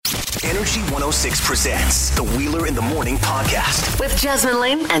Energy 106 presents the Wheeler in the Morning podcast with Jasmine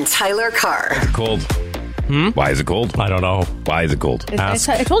Lane and Tyler Carr. Cold. Why is it cold? I don't know. Why is it cold? I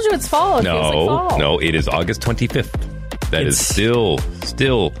told you it's fall. It feels like fall. No, it is August 25th. That is still.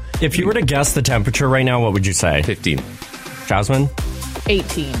 If you were to guess the temperature right now, what would you say? 15. Jasmine?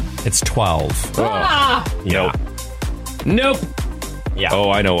 18. It's 12. Yeah. Nope. Yeah. Oh,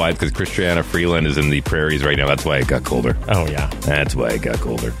 I know why. Because Christiana Freeland is in the prairies right now. That's why it got colder. Oh, yeah. That's why it got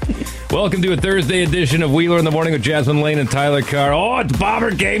colder. Welcome to a Thursday edition of Wheeler in the Morning with Jasmine Lane and Tyler Carr. Oh, it's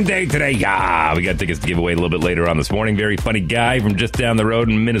Bomber game day today. Yeah, we got tickets to give away a little bit later on this morning. Very funny guy from just down the road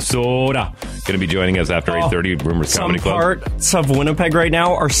in Minnesota. Going to be joining us after 8:30 Rumors Comedy Club. Some parts of Winnipeg right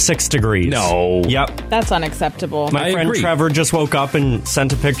now are 6 degrees. No. Yep. That's unacceptable. My friend agree. Trevor just woke up and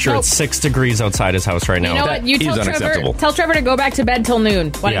sent a picture. Nope. It's 6 degrees outside his house right now. You know what? You is unacceptable. tell Trevor to go back to bed till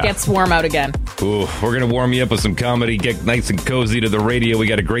noon when Yeah. it gets warm out again. Ooh, we're going to warm you up with some comedy, get nice and cozy to the radio. We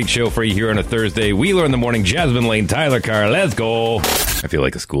got a great show for you here on a Thursday. Wheeler in the Morning, Jasmine Lane, Tyler Carr. Let's go. I feel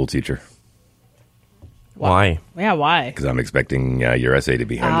like a school teacher Why? Yeah, why? because I'm expecting your essay to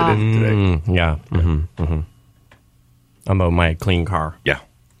be handed in today. Yeah. About my clean car. Yeah.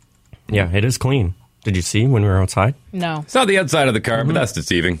 Yeah, it is clean. Did you see when we were outside? No. It's not the outside of the car, but that's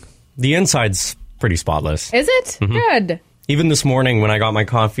deceiving. The inside's pretty spotless. Is it? Good. Even this morning when I got my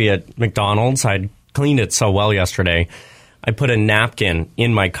coffee at McDonald's, I'd cleaned it so well yesterday. I put a napkin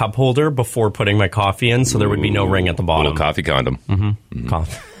in my cup holder before putting my coffee in, so there would be no ring at the A bottom. little coffee condom.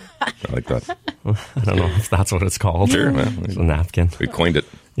 Coffee. I like that. I don't know if that's what it's called. Sure, It's a napkin. we coined it.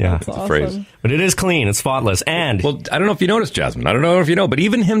 Yeah. It's a phrase. But it is clean. It's spotless. And Well, I don't know if you noticed, Jasmine. I don't know if you know, but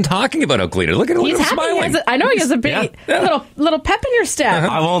even him talking about how clean it is. Look at He's him happy. smiling. I know he has a big little pep in your step.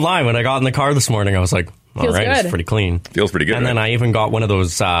 I won't lie. When I got in the car this morning, I was like, all Feels right, it's good. pretty clean. Feels pretty good. And then right? I even got one of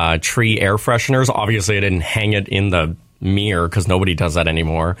those tree air fresheners. Obviously, I didn't hang it in the mirror because nobody does that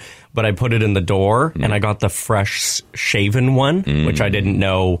anymore. But I put it in the door, and I got the fresh shaven one, which I didn't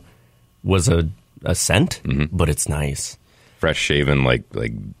know was a scent, but it's nice. Fresh shaven, like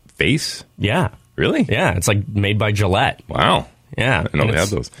face? Yeah. Really? Yeah. It's like made by Gillette. Wow. Yeah. I didn't know they have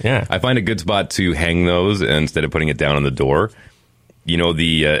those. Yeah. I find a good spot to hang those instead of putting it down on the door. You know,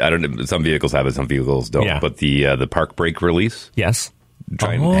 I don't know, some vehicles have it, some vehicles don't. Yeah. But the park brake release, Yes.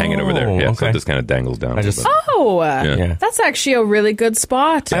 try and hang it over there. Yeah, so okay. it just kind of dangles down. I just- a little bit. Oh, Yeah. that's actually a really good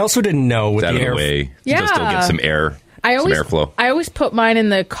spot. I also didn't know with It's out the of the air. way. Yeah. So still get some air, some airflow. I always put mine in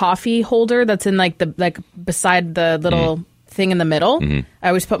the coffee holder that's in like beside the little thing in the middle. I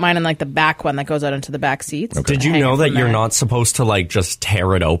always put mine in like the back one that goes out into the back seats. Did you Hang know it that from you're there. not supposed to like just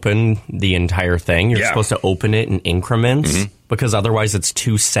tear it open the entire thing? You're Yeah. supposed to open it in increments because otherwise it's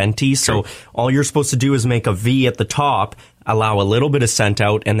too scenty. So all you're supposed to do is make a V at the top, allow a little bit of scent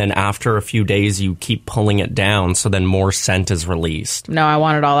out, and then after a few days you keep pulling it down so then more scent is released. No, I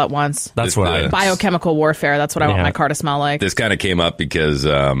want it all at once. That's what I... Biochemical warfare. That's what I want Yeah. my car to smell like. This kind of came up because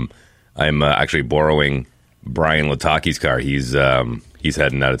I'm actually borrowing Brian Lataki's car. He's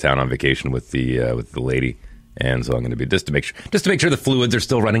heading out of town on vacation with the lady, and so I'm going to be just to make sure the fluids are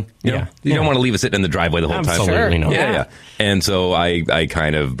still running. You know? You don't want to leave it sitting in the driveway the whole time. Absolutely not. Yeah. And so I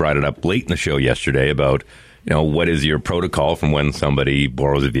kind of brought it up late in the show yesterday about, what is your protocol from when somebody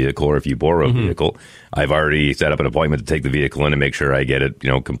borrows a vehicle or if you borrow a vehicle. I've already set up an appointment to take the vehicle in and make sure I get it,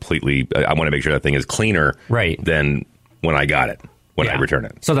 completely. I want to make sure that thing is cleaner than when I got it, when I return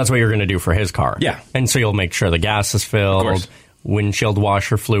it. So that's what you're going to do for his car. Yeah. And so you'll make sure the gas is filled, windshield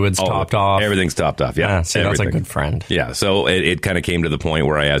washer fluids topped off. Everything's topped off, yeah. See, that's a good friend. Yeah, so it kind of came to the point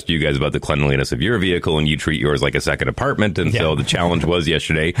where I asked you guys about the cleanliness of your vehicle, and you treat yours like a second apartment, and so the challenge was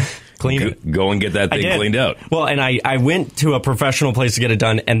yesterday, Clean it. Go and get that thing cleaned out. Well, and I went to a professional place to get it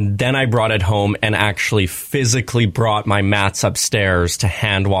done, and then I brought it home and actually physically brought my mats upstairs to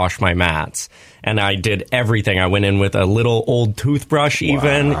hand wash my mats. And I did everything. I went in with a little old toothbrush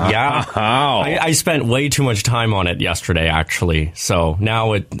even. Yeah. I spent way too much time on it yesterday, actually. So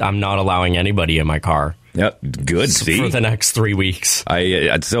now I'm not allowing anybody in my car. Yep, good. See, for the next 3 weeks.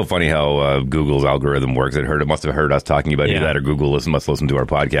 It's so funny how Google's algorithm works. It must have heard us talking about that, or Google must listen to our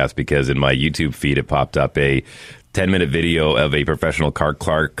podcast, because in my YouTube feed it popped up a 10-minute video of a professional car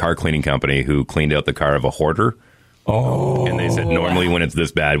cleaning company who cleaned out the car of a hoarder. Oh. And they said normally when it's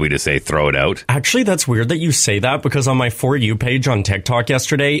this bad, we just say throw it out. Actually, that's weird that you say that, because on my For You page on TikTok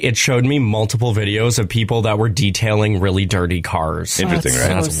yesterday, it showed me multiple videos of people that were detailing really dirty cars. Interesting, That's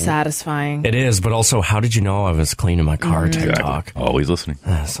right? so satisfying. It is, but also, how did you know I was cleaning my car? TikTok. Exactly. Always listening.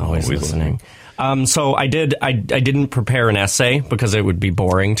 It's always listening. So I didn't prepare an essay because it would be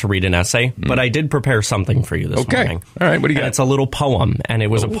boring to read an essay, but I did prepare something for you this morning. All right, what do you got? And it's a little poem, and it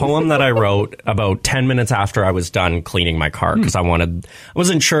was a poem that I wrote about 10 minutes after I was done. done cleaning my car because I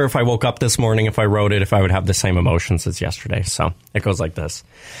wasn't sure if I woke up this morning, if I wrote it, if I would have the same emotions as yesterday. So it goes like this.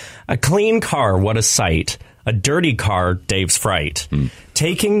 A clean car, what a sight. A dirty car, Dave's fright.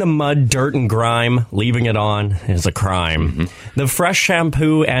 Taking the mud, dirt, and grime, leaving it on is a crime. The fresh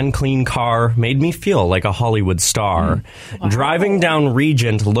shampoo and clean car made me feel like a Hollywood star. Wow. Driving down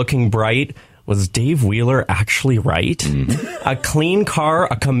Regent looking bright, was Dave Wheeler actually right? A clean car,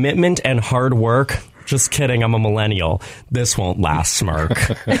 a commitment, and hard work. Just kidding, I'm a millennial. This won't last, smirk.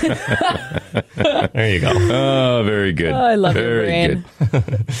 There you go. Oh, very good. Oh, I love your brain.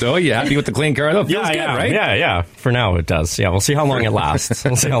 Good. So, you happy with the clean car? That feels good, right? Yeah. For now, it does. Yeah, we'll see how long it lasts.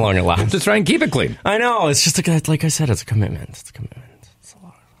 Just try and keep it clean. I know. It's just, like I said, it's a commitment. It's a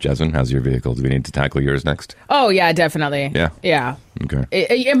lot. Jasmine, how's your vehicle? Do we need to tackle yours next? Oh, yeah, definitely. Yeah.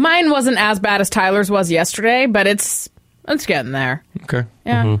 Okay. Mine wasn't as bad as Tyler's was yesterday, but it's getting there. Okay.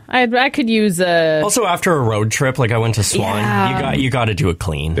 Yeah, I could use a... Also, after a road trip, like I went to Swan, you got to do it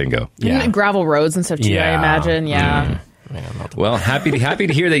clean. Bingo. Yeah. Gravel roads and stuff too, I imagine. Yeah. Well, happy to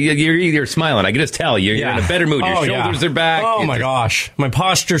hear that you're smiling. I can just tell you're in a better mood. Your shoulders are back. Oh my gosh, my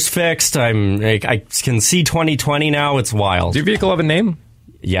posture's fixed. I can see 2020 now. It's wild. Does your vehicle have a name?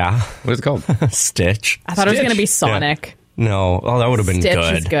 Yeah. What is it called? Stitch. I thought it was going to be Sonic. Yeah. No. Oh, that would have been Stitch good.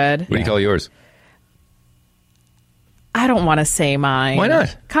 Stitch is good. What do you call yours? I don't want to say mine. Why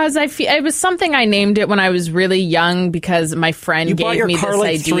not? Because it was something I named it when I was really young because my friend gave me this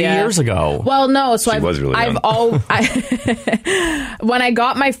idea 3 years ago. Well, no, so she was really young. When I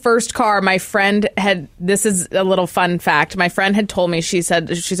got my first car, my friend had. This is a little fun fact. My friend had told me. She's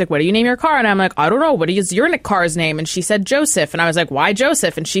like, "What do you name your car?" And I'm like, "I don't know. What is your car's name?" And she said Joseph, and I was like, "Why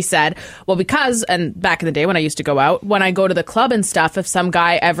Joseph?" And she said, "Well, because." And back in the day when I used to go out, when I go to the club and stuff, if some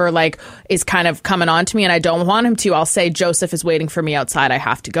guy ever is kind of coming on to me and I don't want him to, I'll say Joseph is waiting for me outside. I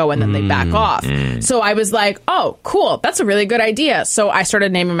have to go, and then they back off. So I was like, "Oh, cool, that's a really good idea." So I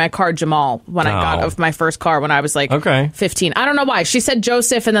started naming my car Jamal when I got of my first car when I was 15. I don't know why. She said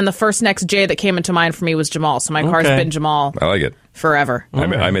Joseph, and then the next J that came into mind for me was Jamal. So my car's been Jamal. I like it. Forever.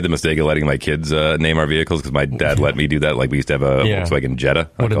 I made the mistake of letting my kids name our vehicles because my dad let me do that. Like we used to have a Volkswagen Jetta.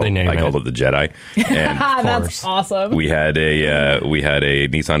 What did they name it? I called it the Jedi. And that's awesome. We had a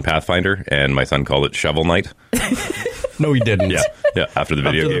Nissan Pathfinder, and my son called it Shovel Knight. No, he didn't. Yeah. After the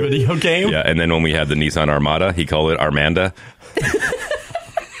video game. Yeah, and then when we had the Nissan Armada, he called it Armanda.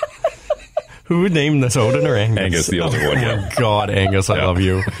 Who named this, Odin or Angus? Angus, the older one. Oh my God, Angus, I love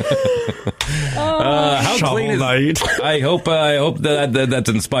you. How clean is it? I hope that's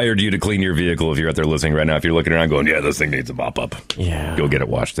inspired you to clean your vehicle if you're out there listening right now. If you're looking around going, this thing needs a mop up. Yeah. Go get it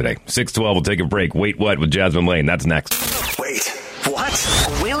washed today. 6:12, we'll take a break. Wait, what? With Jasmine Lane. That's next. Wait, what?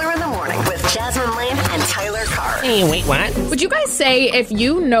 Wheeler in the Morning with Jasmine Lane and Tyler Carr. Hey, wait, what? Would you guys say if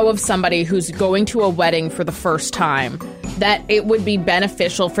you know of somebody who's going to a wedding for the first time, that it would be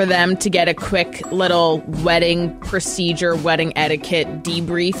beneficial for them to get a quick little wedding procedure, wedding etiquette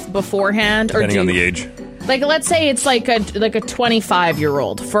debrief beforehand? Depending on the age. Like, let's say it's like a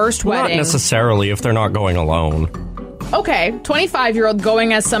 25-year-old first wedding. Not necessarily if they're not going alone. Okay, 25-year-old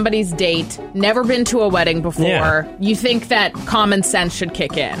going as somebody's date, never been to a wedding before. Yeah. You think that common sense should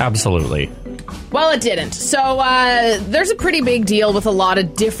kick in? Absolutely. Well, it didn't. So there's a pretty big deal with a lot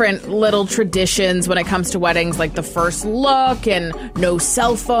of different little traditions when it comes to weddings, like the first look and no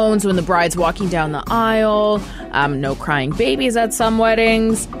cell phones when the bride's walking down the aisle, no crying babies at some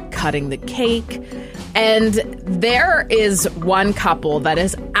weddings, cutting the cake. And there is one couple that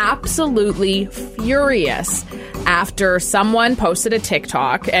is absolutely furious after someone posted a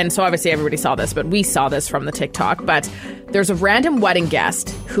TikTok. And so obviously everybody saw this, but we saw this from the TikTok. But there's a random wedding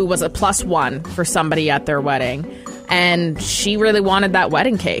guest who was a +1 for somebody at their wedding. And she really wanted that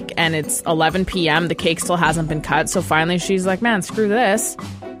wedding cake. And it's 11 p.m. The cake still hasn't been cut. So finally she's like, man, screw this.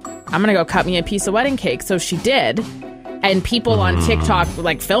 I'm going to go cut me a piece of wedding cake. So she did. And people on TikTok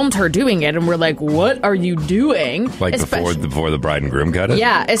filmed her doing it and were like, what are you doing? Like before the bride and groom cut it?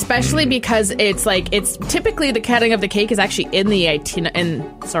 Yeah, especially because it's typically the cutting of the cake is actually in the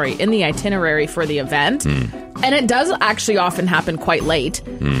itinerary for the event. And it does actually often happen quite late.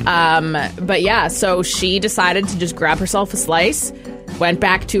 But yeah, so she decided to just grab herself a slice, went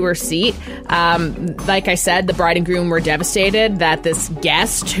back to her seat. Like I said, the bride and groom were devastated that this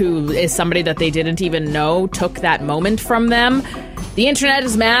guest, who is somebody that they didn't even know, took that moment from them. The internet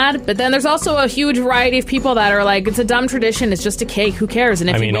is mad, but then there's also a huge variety of people that are like, it's a dumb tradition, it's just a cake, who cares? And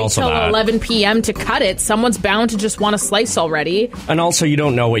if you wait till 11 p.m. to cut it, someone's bound to just want a slice already. And also, you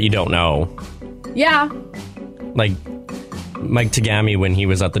don't know what you don't know. Yeah. Mike Tagami, when he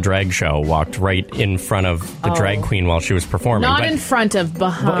was at the drag show, walked right in front of the drag queen while she was performing. Not in front of,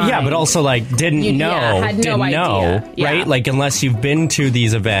 behind. But also like didn't know, had no idea. Yeah. right? Like unless you've been to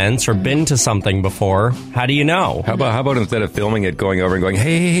these events or been to something before, how do you know? How about instead of filming it, going over and going,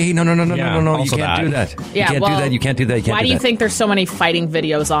 hey, no, you can't do that. Yeah, you can't do that. Why do you think there's so many fighting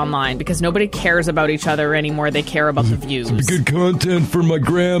videos online? Because nobody cares about each other anymore. They care about the views. It's good content for my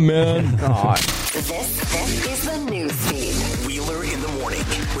gram, man. God. This is the newsfeed. Wheeler in the Morning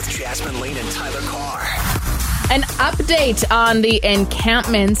with Jasmine Lane and Tyler Carr. An update on the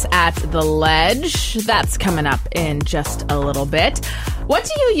encampments at the Ledge. That's coming up in just a little bit. What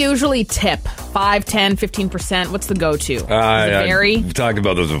do you usually tip? 5, 10, 15%? What's the go-to? Does it vary? We've talked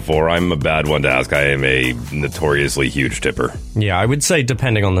about this before. I'm a bad one to ask. I am a notoriously huge tipper. Yeah, I would say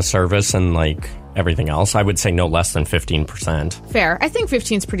depending on the service and like everything else, I would say no less than 15%. Fair. I think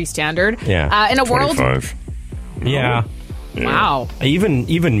 15 is pretty standard. Yeah. In a 25. world... Yeah. Wow. Even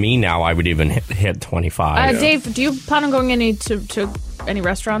me now, I would even hit 25. Dave, do you plan on going to any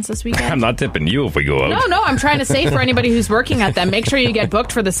restaurants this weekend? I'm not tipping you if we go out. No, I'm trying to say for anybody who's working at them, make sure you get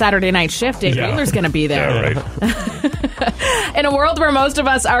booked for the Saturday night shift. Dave Wheeler's going to be there. Yeah, right. In a world where most of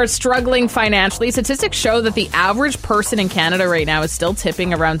us are struggling financially, statistics show that the average person in Canada right now is still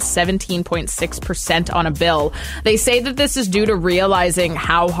tipping around 17.6% on a bill. They say that this is due to realizing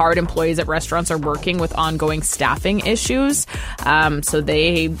how hard employees at restaurants are working with ongoing staffing issues. So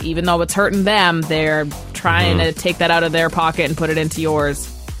they, even though it's hurting them, they're trying to take that out of their pocket and put it into yours.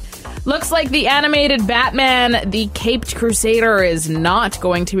 Looks like the animated Batman, the Caped Crusader, is not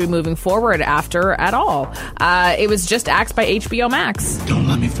going to be moving forward after at all. It was just axed by HBO Max. Don't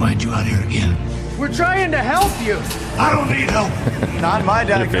let me find you out here again. We're trying to help you. I don't need help. Not my Your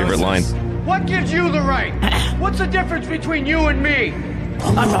diagnosis. favorite line? What gives you the right? What's the difference between you and me?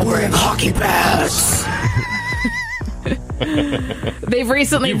 I'm not wearing hockey pads. They've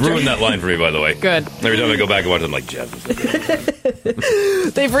recently... You've ruined that line for me, by the way. Good. Every time I go back and watch it, I'm like, Jeff.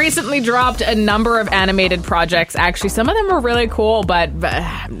 They've recently dropped a number of animated projects. Actually, some of them were really cool, but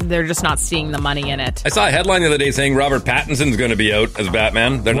they're just not seeing the money in it. I saw a headline the other day saying Robert Pattinson's going to be out as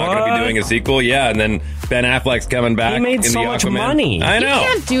Batman. They're not going to be doing a sequel. Yeah, and then Ben Affleck's coming back. He made in so the much Aquaman. money. I know. You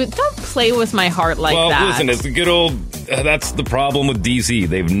can't do it. Don't play with my heart like that. Well, listen, it's a good old... that's the problem with DC.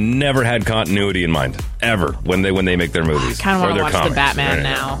 They've never had continuity in mind. Ever. When they make their movies. I kind of want to watch comics. the Batman Right.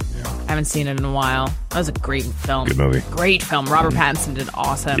 now. I haven't seen it in a while. That was a great film. Good movie. Great film. Robert Pattinson did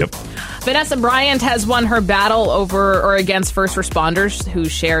awesome. Yep. Vanessa Bryant has won her battle over or against first responders who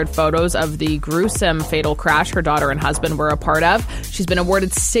shared photos of the gruesome fatal crash her daughter and husband were a part of. She's been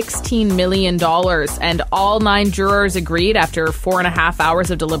awarded $16 million, and all 9 jurors agreed after 4.5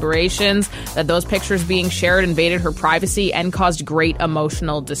 hours of deliberations that those pictures being shared invaded her privacy and caused great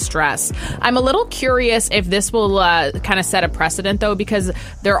emotional distress. I'm a little curious if this will kind of set a precedent, though, because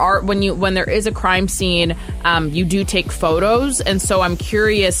there are when there is a crime scene, you do take photos, and so I'm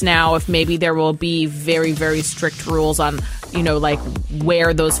curious now if maybe there will be very, very strict rules on, like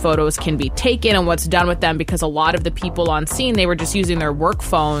where those photos can be taken and what's done with them, because a lot of the people on scene, they were just using their work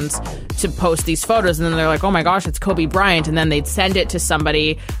phones to post these photos, and then they're like, oh my gosh, it's Kobe Bryant, and then they'd send it to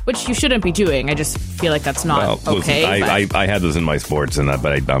somebody, which you shouldn't be doing. I just feel like that's not okay. Listen, I had this in my sports,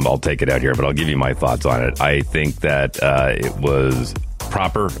 but I'll take it out here, but I'll give you my thoughts on it. I think that it was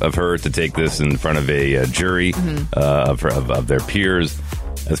proper of her to take this in front of a jury of their peers.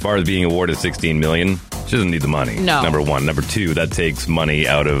 As far as being awarded $16 million, she doesn't need the money. No. Number one. Number two, that takes money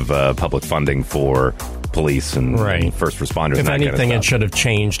out of public funding for police and first responders. If and that anything, kind of it should have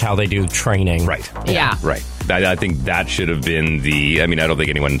changed how they do training. Right. Yeah. Right. I think that should have been I don't think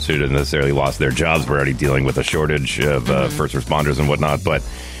anyone should have necessarily lost their jobs. We're already dealing with a shortage of first responders and whatnot, but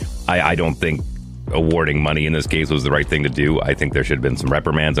I don't think awarding money in this case was the right thing to do. I think there should have been some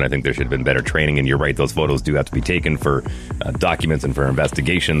reprimands, and I think there should have been better training. And you're right, those photos do have to be taken for documents and for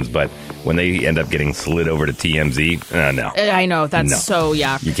investigations. But when they end up getting slid over to TMZ, no. I know, that's so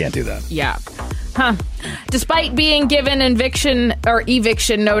yuck. You can't do that. Yeah. Huh. Despite being given eviction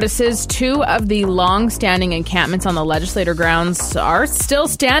notices, 2 of the long-standing encampments on the legislature grounds are still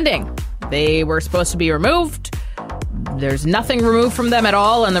standing. They were supposed to be removed. There's nothing removed from them at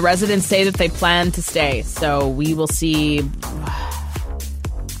all, and the residents say that they plan to stay. So we will see.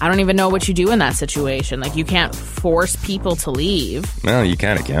 I don't even know what you do in that situation. Like, you can't force people to leave. No, you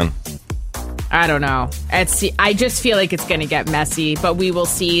kind of can. I don't know. I just feel like it's going to get messy, but we will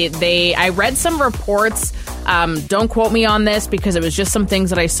see. I read some reports. Don't quote me on this because it was just some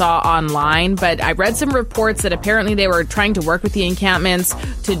things that I saw online, but I read some reports that apparently they were trying to work with the encampments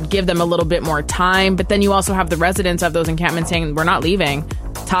to give them a little bit more time. But then you also have the residents of those encampments saying, we're not leaving.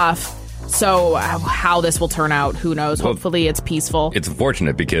 Tough. So how this will turn out, who knows? Well, hopefully it's peaceful. It's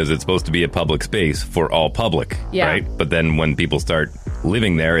unfortunate because it's supposed to be a public space for all public, right? But then when people start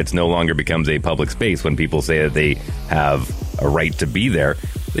living there, it no longer becomes a public space. When people say that they have a right to be there,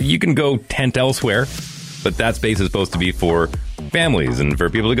 you can go tent elsewhere, but that space is supposed to be for families and for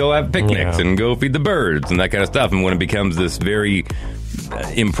people to go have picnics and go feed the birds and that kind of stuff. And when it becomes this very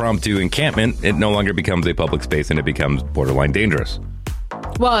impromptu encampment, it no longer becomes a public space and it becomes borderline dangerous.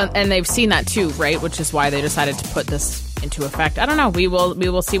 Well, and they've seen that too, right? Which is why they decided to put this into effect. I don't know. We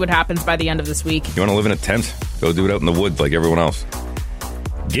will see what happens by the end of this week. You want to live in a tent? Go do it out in the woods like everyone else.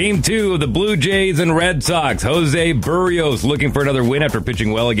 Game 2 of the Blue Jays and Red Sox. Jose Berrios looking for another win after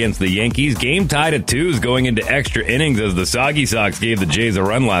pitching well against the Yankees. Game tied at 2 going into extra innings as the Soggy Sox gave the Jays a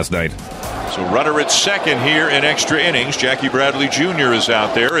run last night. So runner at second here in extra innings. Jackie Bradley Jr. is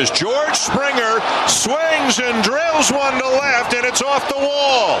out there as George Springer swings and drills one to left, and it's off the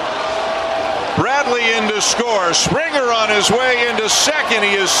wall. Bradley in to score. Springer on his way into second.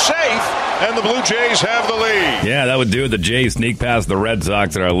 He is safe, and the Blue Jays have the lead. Yeah, that would do it. The Jays sneak past the Red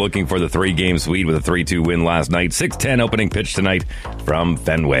Sox and are looking for the 3-game sweep with a 3-2 win last night. 6:10 opening pitch tonight from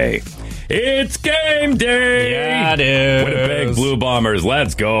Fenway. It's game day! Yeah, it is. Winnipeg Blue Bombers,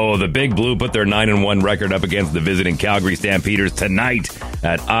 let's go. The Big Blue put their 9-1 record up against the visiting Calgary Stampeders tonight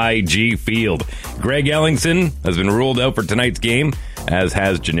at IG Field. Greg Ellingson has been ruled out for tonight's game, as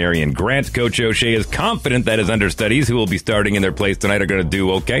has Janarian Grant. Coach O'Shea is confident that his understudies, who will be starting in their place tonight, are going to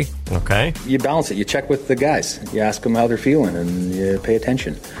do okay. Okay. You balance it. You check with the guys. You ask them how they're feeling, and you pay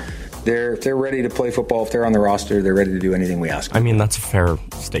attention. If they're ready to play football, if they're on the roster, they're ready to do anything we ask them. I mean, that's a fair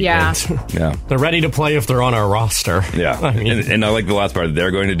statement. Yeah. They're ready to play if they're on our roster. Yeah. I mean, and I like the last part. They're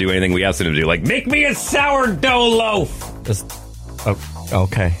going to do anything we ask them to do. Like, make me a sourdough loaf.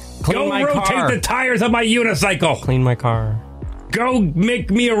 Okay. Go rotate the tires of my unicycle. Clean my car. Go make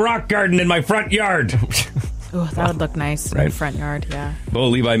me a rock garden in my front yard. Oh, that would look nice in the front yard, yeah. Bo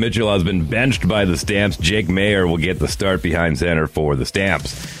Levi Mitchell has been benched by the Stamps. Jake Mayer will get the start behind center for the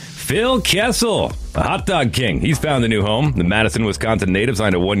Stamps. Phil Kessel, a hot dog king. He's found a new home. The Madison, Wisconsin native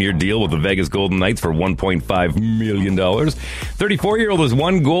signed a 1-year deal with the Vegas Golden Knights for $1.5 million. 34-year-old is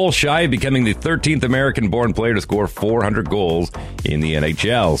 1 goal shy of becoming the 13th American-born player to score 400 goals in the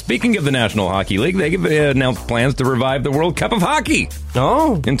NHL. Speaking of the National Hockey League, they have announced plans to revive the World Cup of Hockey.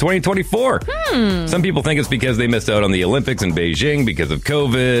 In 2024. Some people think it's because they missed out on the Olympics in Beijing because of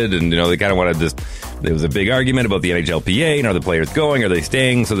COVID, and they kind of want to just... There was a big argument about the NHLPA, and are the players going, are they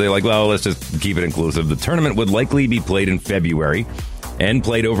staying? So they're like, well, let's just keep it inclusive. The tournament would likely be played in February and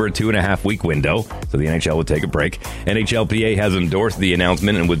played over a 2.5-week window, so the NHL would take a break. NHLPA has endorsed the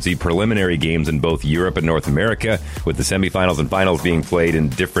announcement and would see preliminary games in both Europe and North America, with the semifinals and finals being played in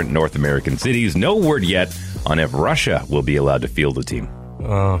different North American cities. No word yet on if Russia will be allowed to field a team.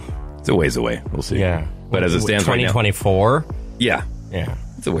 It's a ways away. We'll see. Yeah. But as it stands right now... 2024? Yeah.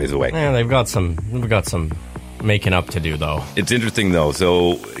 It's a ways away. Yeah, they've got some making up to do, though. It's interesting, though.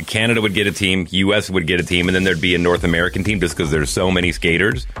 So Canada would get a team, U.S. would get a team, and then there'd be a North American team just because there's so many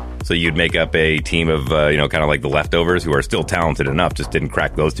skaters. So you'd make up a team of, kind of like the leftovers who are still talented enough, just didn't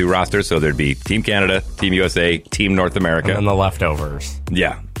crack those 2 rosters. So there'd be Team Canada, Team USA, Team North America. And then the leftovers.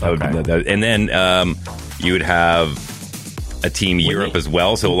 Yeah. And then you would have a Team Europe as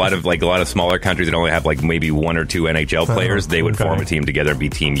well. So a lot of smaller countries that only have maybe 1 or 2 NHL players, they would form a team together and be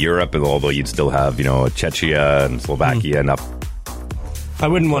Team Europe. Although you'd still have Czechia and Slovakia and up. I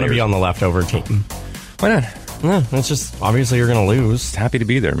wouldn't want to be on the leftover team. Why not? No, it's just obviously you're going to lose. Happy to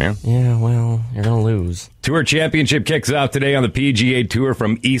be there, man. Yeah, well, you're going to lose. Tour Championship kicks off today on the PGA Tour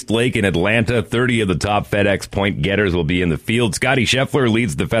from East Lake in Atlanta. 30 of the top FedEx point getters will be in the field. Scotty Scheffler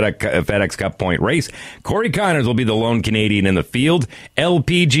leads the FedEx Cup point race. Corey Connors will be the lone Canadian in the field.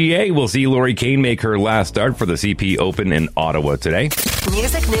 LPGA will see Lori Kane make her last start for the CP Open in Ottawa today.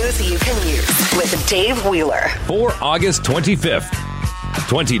 Music news you can use with Dave Wheeler. For August 25th,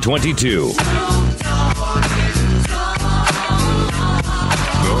 2022.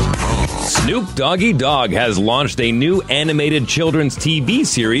 Snoop Doggy Dogg has launched a new animated children's TV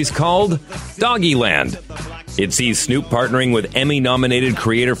series called Doggyland. It sees Snoop partnering with Emmy-nominated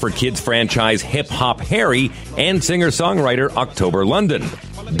creator for kids franchise Hip Hop Harry and singer-songwriter October London.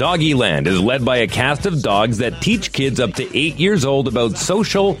 Doggyland is led by a cast of dogs that teach kids up to 8 years old about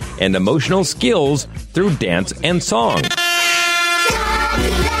social and emotional skills through dance and song.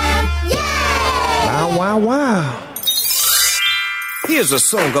 Wow, wow, wow. Here's a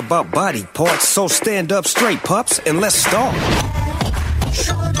song about body parts, so stand up straight, pups, and let's start.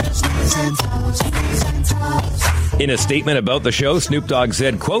 In a statement about the show, Snoop Dogg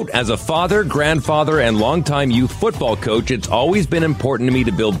said, quote, "As a father, grandfather, and longtime youth football coach, it's always been important to me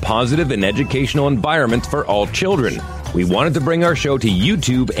to build positive and educational environments for all children. We wanted to bring our show to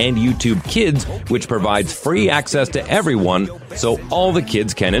YouTube and YouTube Kids, which provides free access to everyone so all the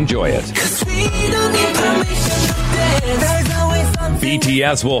kids can enjoy it."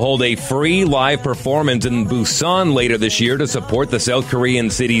 BTS will hold a free live performance in Busan later this year to support the South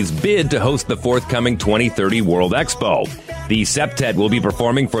Korean city's bid to host the forthcoming 2030 World Expo. The septet will be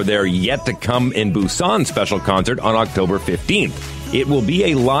performing for their Yet to Come in Busan special concert on October 15th. It will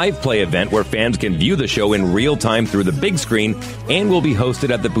be a live play event where fans can view the show in real time through the big screen and will be hosted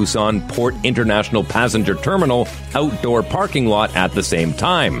at the Busan Port International Passenger Terminal outdoor parking lot at the same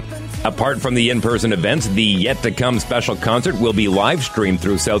time. Apart from the in-person events, the Yet to Come special concert will be live streamed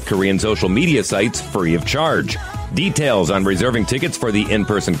through South Korean social media sites free of charge. Details on reserving tickets for the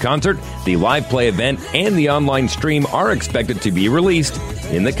in-person concert, the live play event, and the online stream are expected to be released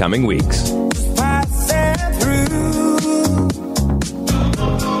in the coming weeks.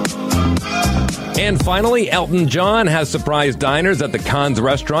 And finally, Elton John has surprised diners at the Cannes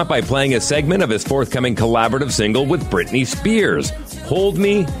restaurant by playing a segment of his forthcoming collaborative single with Britney Spears, "Hold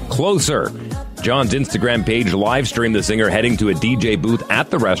Me Closer." John's Instagram page live streamed the singer heading to a DJ booth at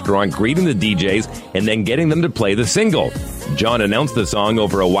the restaurant, greeting the DJs, and then getting them to play the single. John announced the song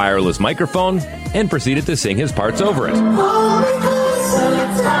over a wireless microphone and proceeded to sing his parts over it.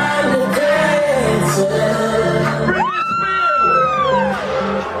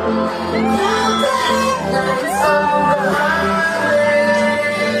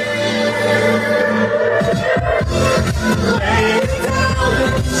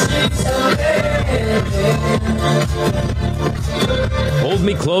 Hold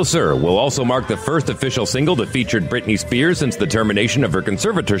Me Closer will also mark the first official single that featured Britney Spears since the termination of her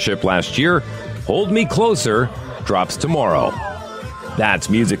conservatorship last year. Hold Me Closer drops tomorrow. That's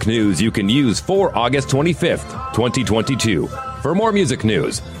music news you can use for August 25th, 2022. For more music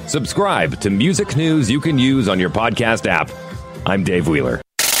news, subscribe to Music News You Can Use on your podcast app. I'm Dave Wheeler.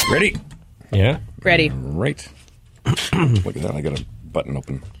 Ready? Yeah. Ready. Right. Look at that. I got a button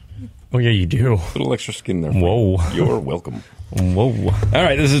open. Oh, yeah, you do. A little extra skin there. Whoa. You're welcome. Whoa. All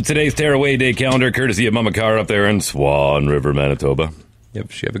right, this is today's Tearaway Day calendar, courtesy of Mama Car up there in Swan River, Manitoba.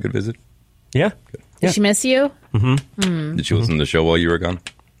 Did she have a good visit? Yeah. Good. Did she miss you? Mm-hmm. Did she listen to the show while you were gone?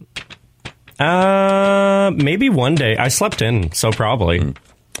 Maybe one day. I slept in, so probably.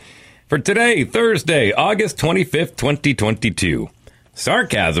 For today, Thursday, August 25th, 2022.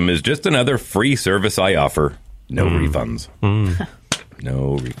 Sarcasm is just another free service I offer. No refunds.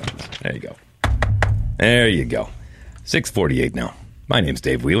 No refunds. There you go. There you go. 6:48 now. My name's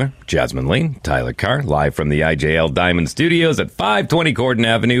Dave Wheeler. Jasmine Lane, Tyler Carr, live from the IJL Diamond Studios at 520 Gordon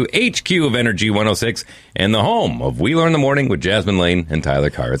Avenue, HQ of Energy 106, and the home of Wheeler in the Morning with Jasmine Lane and Tyler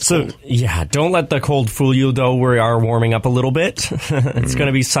Carr. It's cold. Yeah, don't let the cold fool you, though. We are warming up a little bit. It's going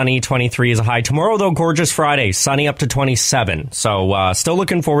to be sunny, 23 is a high. Tomorrow, though, gorgeous Friday, sunny up to 27. So still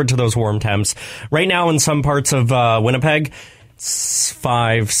looking forward to those warm temps. Right now, in some parts of Winnipeg, it's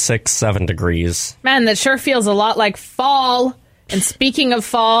 5, 6, 7 degrees. Man, that sure feels a lot like fall. And speaking of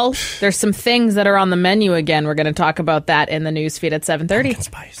fall, there's some things that are on the menu again. We're going to talk about that in the newsfeed at 7:30. Pumpkin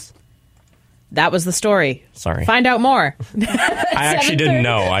spice. That was the story. Sorry. Find out more. I actually didn't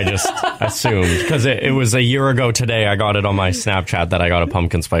know. I just assumed. Because it was a year ago today, I got it on my Snapchat that I got a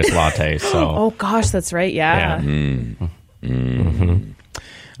pumpkin spice latte. So. Oh, gosh, that's right. Yeah.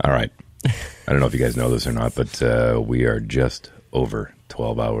 All right. I don't know if you guys know this or not, but we are just over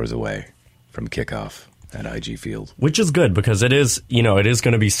 12 hours away from kickoff at IG Field. Which is good because it is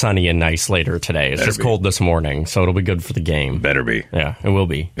going to be sunny and nice later today. It's just cold this morning, so it'll be good for the game. Better be. Yeah, it will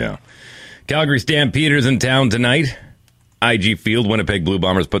be. Yeah. Calgary Stampeders in town tonight. IG Field, Winnipeg Blue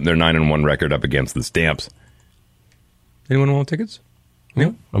Bombers putting their 9-1 record up against the Stamps. Anyone want tickets?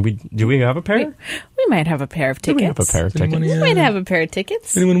 No? Do we have a pair? We might have a pair of tickets. We have a pair of tickets. We might have a pair of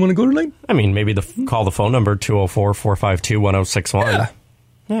tickets. Anyone want to go tonight? I mean, maybe call the phone number 204-452-1061.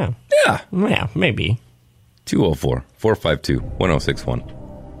 Yeah. Yeah, maybe.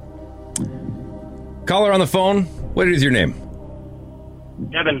 204-452-1061. Caller on the phone. What is your name?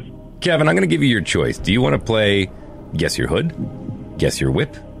 Kevin, I'm going to give you your choice. Do you want to play Guess Your Hood, Guess Your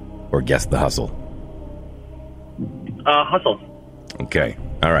Whip, or Guess the Hustle? Hustle. Okay.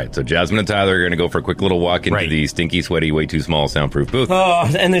 All right. So Jasmine and Tyler are going to go for a quick little walk into the stinky, sweaty, way too small soundproof booth.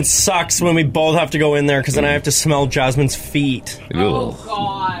 Oh, and it sucks when we both have to go in there because then I have to smell Jasmine's feet. Oh,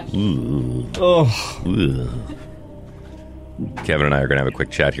 gosh. Oh. Kevin and I are going to have a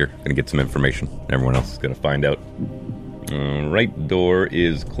quick chat here. Going to get some information. Everyone else is going to find out. Right door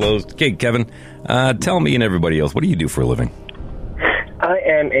is closed. Okay, Kevin, tell me and everybody else, what do you do for a living? I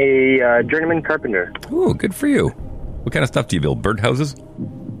am a journeyman carpenter. Oh, good for you. What kind of stuff do you build? Birdhouses?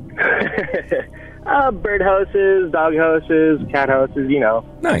 Birdhouses, dog houses, cat houses, you know.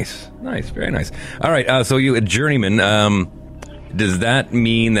 Nice, very nice. All right, so you a journeyman. Does that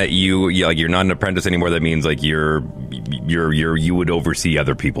mean that you're not an apprentice anymore? That means like you would oversee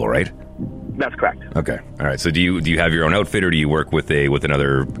other people, right? That's correct. Okay. All right. So do you have your own outfit, or do you work with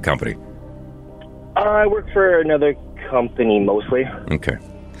another company? I work for another company mostly. Okay.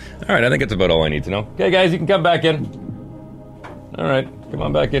 All right. I think that's about all I need to know. Okay, guys, you can come back in. All right, come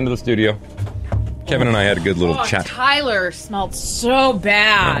on back into the studio. Kevin and I had a good little chat. Tyler smelled so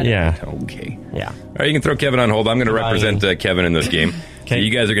bad. Yeah. Okay. Yeah. All right, you can throw Kevin on hold. I'm going to represent Kevin in this game. Okay. So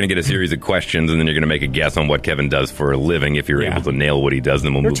you guys are going to get a series of questions, and then you're going to make a guess on what Kevin does for a living. If you're able to nail what he does,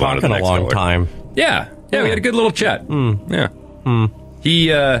 then we'll move on to the next a long time. Yeah. We had a good little chat. Yeah.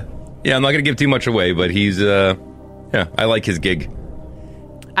 He, I'm not going to give too much away, but he's, I like his gig.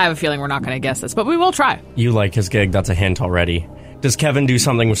 I have a feeling we're not going to guess this, but we will try. You like his gig. That's a hint already. Does Kevin do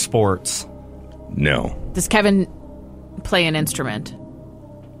something with sports? No. Does Kevin play an instrument?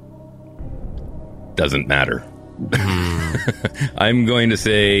 Doesn't matter. I'm going to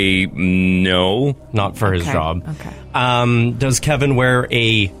say no. Not for his job. Okay. Does Kevin wear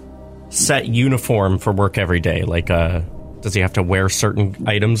a set uniform for work every day? Like, does he have to wear certain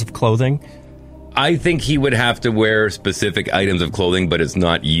items of clothing? I think he would have to wear specific items of clothing, but it's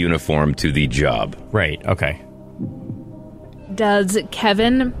not uniform to the job. Right, okay. Does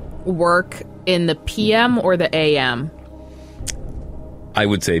Kevin work in the PM or the AM? I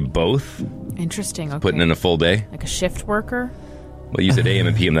would say both. Interesting, okay. Putting in a full day. Like a shift worker? Well, you said AM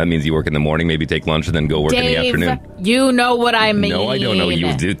and PM. That means you work in the morning, maybe take lunch, and then go work in the afternoon. You know what I mean. No, I don't know.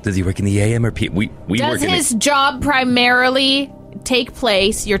 Does he work in the AM or PM? We Does work his job primarily take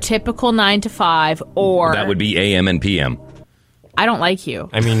place your typical 9 to 5, or... That would be AM and PM. I don't like you.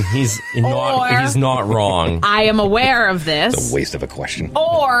 I mean, he's not wrong. I am aware of this. It's a waste of a question.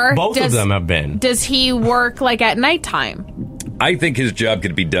 Or both of them have been. Does he work like at nighttime? I think his job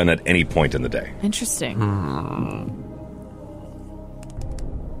could be done at any point in the day. Interesting.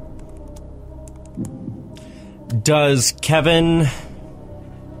 Is Kevin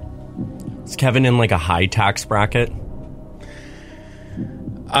in like a high tax bracket?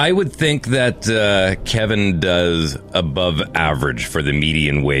 I would think that Kevin does above average for the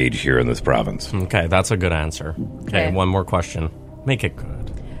median wage here in this province. Okay, that's a good answer. Okay, one more question. Make it good.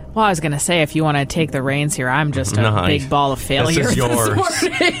 Well, I was going to say, if you want to take the reins here, I'm just a big ball of failure. This is yours.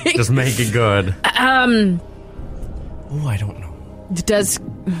 Just make it good. I don't know. Does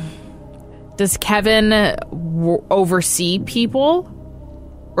Kevin oversee people,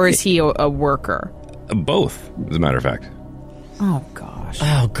 or is he a worker? Both, as a matter of fact. Oh, gosh.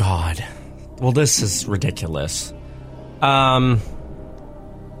 Oh, God. Well, this is ridiculous. I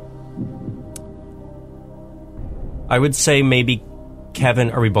would say maybe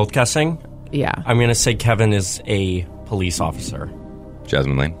Kevin... Are we both guessing? Yeah. I'm going to say Kevin is a police officer.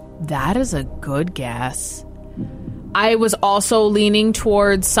 Jasmine Lane? That is a good guess. I was also leaning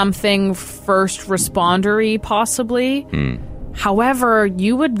towards something first responder-y, possibly. However,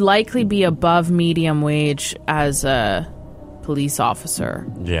 you would likely be above medium wage as a police officer.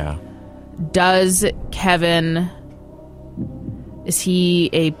 Yeah. Does Kevin... Is he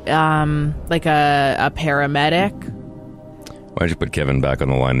a paramedic? Why don't you put Kevin back on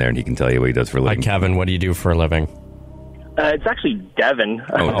the line there and he can tell you what he does for a living. Hi, Kevin. What do you do for a living? It's actually Devin.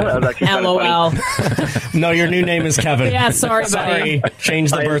 LOL. No, your new name is Kevin. Yeah, sorry.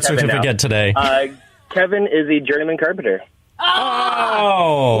 Change the birth certificate today. Kevin is a journeyman carpenter.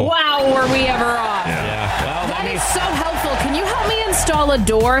 Oh! Wow, were we ever off? Yeah. Well, that is so helpful. Can you help me install a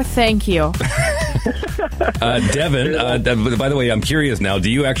door? Thank you. Devin, by the way, I'm curious now.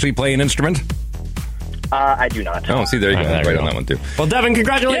 Do you actually play an instrument? I do not. Oh, see, there you go. Right on that one, too. Well, Devin,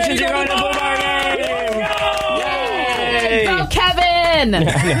 congratulations. You're going to Blue Bar game! Go, Kevin!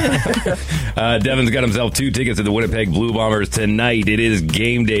 Devin's got himself 2 tickets to the Winnipeg Blue Bombers tonight. It is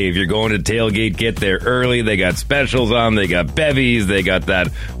game day. If you're going to tailgate, get there early. They got specials on. They got bevies. They got that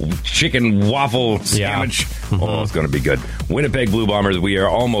chicken waffle sandwich. Yeah. Oh, it's going to be good. Winnipeg Blue Bombers, we are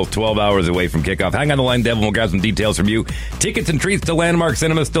almost 12 hours away from kickoff. Hang on the line, Devin. We'll grab some details from you. Tickets and treats to Landmark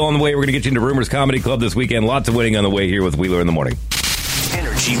Cinema still on the way. We're going to get you into Rumors Comedy Club this weekend. Lots of winning on the way here with Wheeler in the Morning.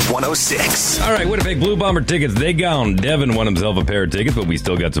 Energy 106. All right, Winnipeg Blue Bomber tickets, they gone. Devin won himself a pair of tickets, but we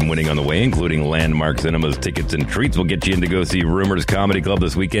still got some winning on the way, including Landmark Cinema's tickets and treats. We'll get you in to go see Rumors Comedy Club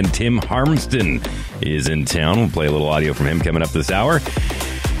this weekend. Tim Harmston is in town. We'll play a little audio from him coming up this hour.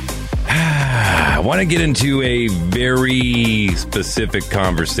 I want to get into a very specific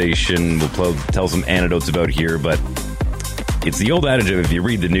conversation. We'll tell some anecdotes about here, but it's the old adage of if you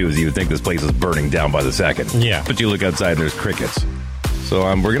read the news, you would think this place is burning down by the second. Yeah. But you look outside and there's crickets. So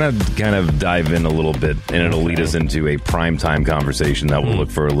we're going to kind of dive in a little bit, and it'll lead us into a primetime conversation that will look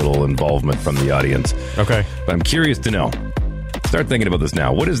for a little involvement from the audience. Okay. But I'm curious to know. Start thinking about this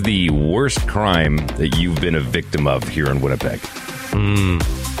now. What is the worst crime that you've been a victim of here in Winnipeg? All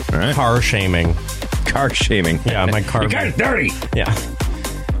right. Car shaming. Car shaming. Yeah, my car. Your car's dirty. Yeah.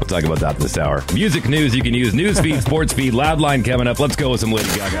 We'll talk about that this hour. Music news you can use. Newsfeed, sports feed, Loud Line coming up. Let's go with some Lady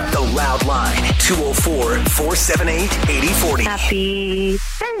Gaga. The Loud Line, 204-478-8040. Happy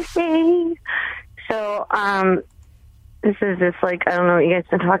Thursday. So, this is just like, I don't know what you guys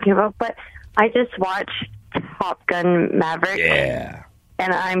have been talking about, but I just watched Top Gun Maverick. Yeah.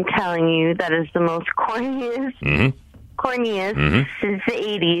 And I'm telling you, that is the most corniest since the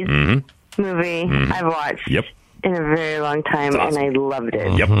 80s movie I've watched. Yep. In a very long time, Awesome. and I loved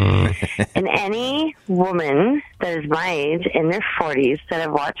it. Yep. And any woman that is my age, in their 40s, that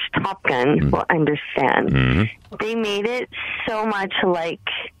have watched Top Gun will understand. They made it so much like...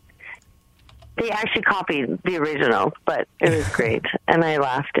 They actually copied the original, but it was great. And I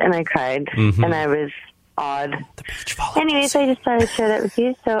laughed, and I cried, and I was awed. Anyways, I just thought I'd share that with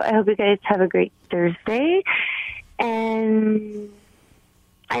you, so I hope you guys have a great Thursday. And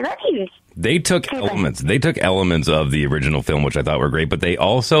I love you. They took elements of the original film, which I thought were great, but they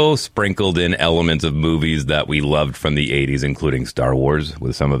also sprinkled in elements of movies that we loved from the 80s, including Star Wars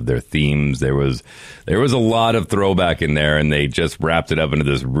with some of their themes. There was a lot of throwback in there, and they just wrapped it up into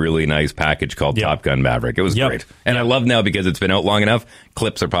this really nice package called Top Gun Maverick. It was great. And I love now, because it's been out long enough,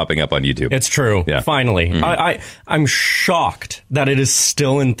 clips are popping up on YouTube. It's true. Yeah. Finally. I'm shocked that it is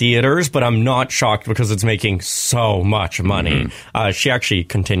still in theaters, but I'm not shocked because it's making so much money. She actually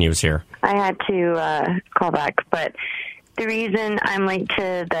continues here. I had to call back, but the reason I'm late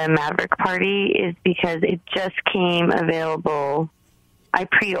to the Maverick party is because it just came available. I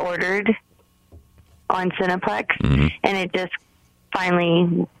pre-ordered on Cineplex, and it just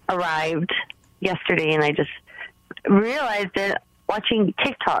finally arrived yesterday, and I just realized it watching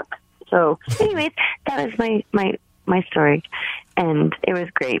TikTok. So, anyways, that is my story, and it was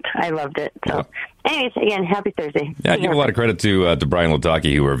great. I loved it. So, anyways, again, happy Thursday. Yeah, I give a lot of credit to Brian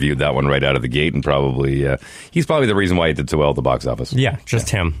Lataki, who reviewed that one right out of the gate, and he's probably the reason why it did so well at the box office. Yeah, just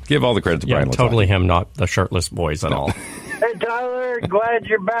him. Give all the credit to Brian Lataki. Totally him, not the shirtless boys at all. Hey, Tyler, glad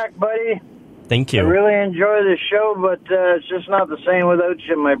you're back, buddy. Thank you. I really enjoy the show, but it's just not the same without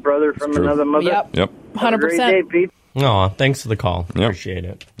you, my brother from another mother. Yep. 100%. Have a great day, Pete. Aw, thanks for the call. Appreciate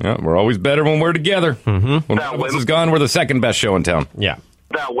it. Yeah, we're always better when we're together. When one of us is gone, we're the second best show in town. Yeah.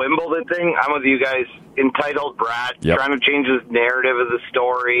 That Wimbledon thing, I'm with you guys. Entitled brat, trying to change the narrative of the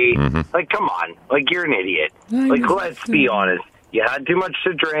story. Like, come on. Like, you're an idiot. Like, let's be honest. You had too much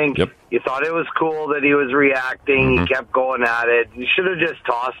to drink. You thought it was cool that he was reacting. You kept going at it. You should have just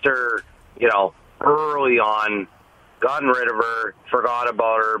tossed her, early on, gotten rid of her, forgot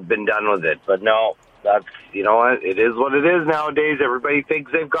about her, been done with it. But no, that's, it is what it is nowadays. Everybody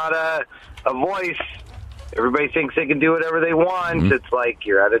thinks they've got a voice. Everybody thinks they can do whatever they want. It's like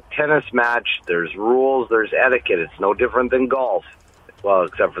you're at a tennis match. There's rules. There's etiquette. It's no different than golf. Well,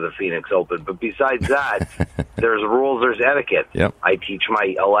 except for the Phoenix Open. But besides that, there's rules. There's etiquette. I teach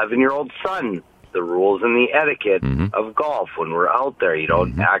my 11-year-old son the rules and the etiquette of golf when we're out there. You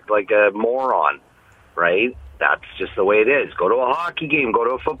don't act like a moron, right? That's just the way it is. Go to a hockey game. Go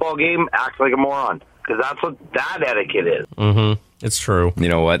to a football game. Act like a moron. Because that's what that etiquette is. It's true. You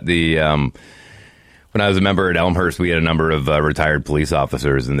know what? When I was a member at Elmhurst, we had a number of retired police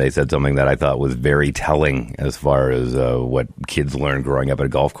officers, and they said something that I thought was very telling as far as what kids learn growing up at a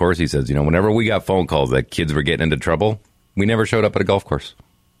golf course. He says, whenever we got phone calls that kids were getting into trouble, we never showed up at a golf course.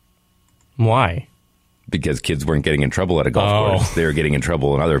 Why? Because kids weren't getting in trouble at a golf course. They were getting in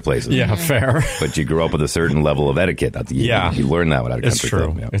trouble in other places. Yeah, fair. But you grew up with a certain level of etiquette. You learn that without a country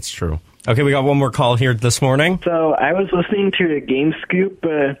club. True. It's true. Okay, we got one more call here this morning. So I was listening to a Game Scoop,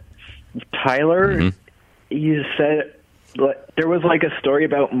 Tyler. You said there was like a story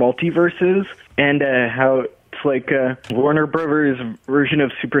about multiverses and how it's like Warner Brothers' version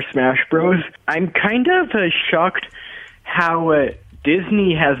of Super Smash Bros. I'm kind of shocked how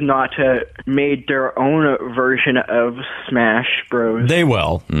Disney has not made their own version of Smash Bros. They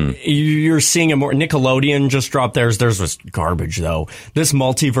will. You're seeing it more. Nickelodeon just dropped theirs. Theirs was garbage, though. This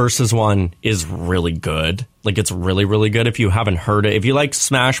Multiverses one is really good. Like, it's really, really good if you haven't heard it. If you like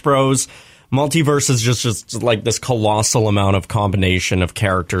Smash Bros., Multiverse is just like this colossal amount of combination of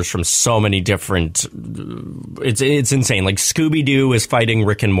characters from so many different. It's insane. Like Scooby-Doo is fighting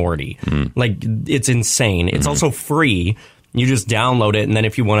Rick and Morty. Like it's insane. It's also free. You just download it, and then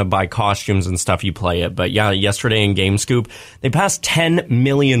if you want to buy costumes and stuff, you play it. But yeah, yesterday in GameScoop, they passed 10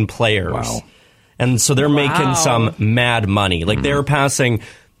 million players. Wow. And so they're making some mad money. Like they're passing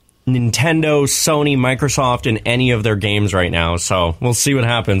Nintendo, Sony, Microsoft in any of their games right now. So we'll see what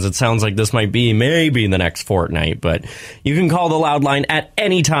happens. It sounds like this might be maybe the next fortnight, but you can call the Loud Line at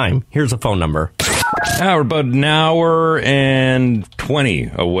any time. Here's a phone number. We're about an hour and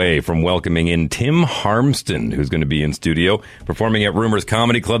 20 away from welcoming in Tim Harmston, who's going to be in studio performing at Rumors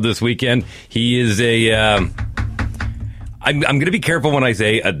Comedy Club this weekend. He is I'm going to be careful when I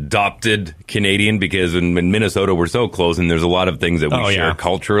say adopted Canadian, because in Minnesota we're so close and there's a lot of things that we share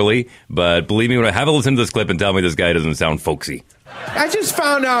culturally. But believe me, when I have a listen to this clip and tell me this guy doesn't sound folksy. I just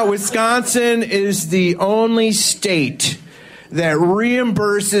found out Wisconsin is the only state that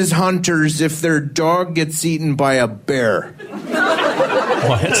reimburses hunters if their dog gets eaten by a bear.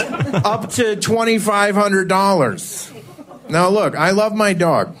 What? Up to $2,500. Now look, I love my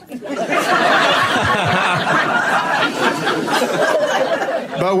dog.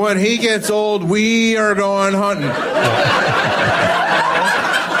 But when he gets old, we are going hunting.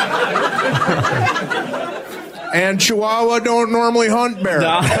 And Chihuahua don't normally hunt bear.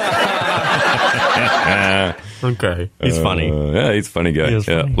 Okay. He's funny. Yeah, he's a funny guy.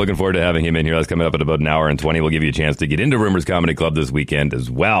 Funny. Looking forward to having him in here. That's coming up in about an hour and 20. We'll give you a chance to get into Rumors Comedy Club this weekend as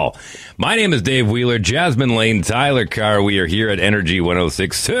well. My name is Dave Wheeler, Jasmine Lane, Tyler Carr. We are here at Energy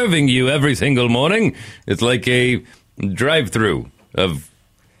 106 serving you every single morning. It's like a drive-through of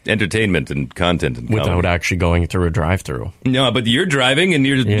entertainment and content and without comedy. actually going through a drive-through. No, but you're driving and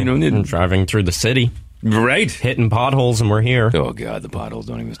you're driving through the city. Right. Hitting potholes, and we're here. Oh, God, the potholes.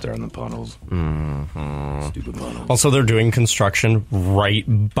 Don't even start on the potholes. Stupid potholes. Also, they're doing construction right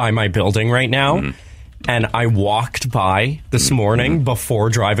by my building right now. And I walked by this morning before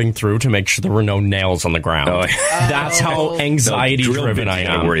driving through to make sure there were no nails on the ground. That's how anxiety-driven I am. You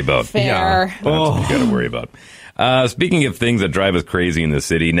got to worry about. Fair. Yeah, that's what you got to worry about. Speaking of things that drive us crazy in the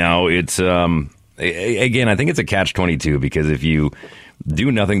city, now it's, again, I think it's a catch-22, because if you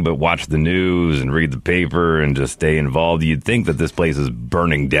do nothing but watch the news and read the paper and just stay involved, you'd think that this place is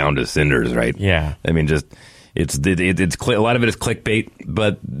burning down to cinders, right? Yeah. I mean, just it's a lot of it is clickbait,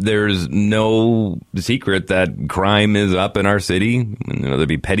 but there's no secret that crime is up in our city. There'd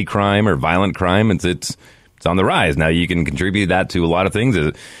be petty crime or violent crime. It's on the rise. Now, you can contribute that to a lot of things.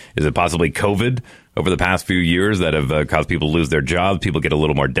 Is it possibly COVID over the past few years that have caused people to lose their jobs? People get a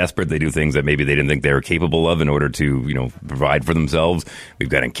little more desperate. They do things that maybe they didn't think they were capable of in order to, provide for themselves. We've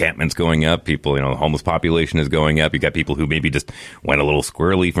got encampments going up. People, the homeless population is going up. You've got people who maybe just went a little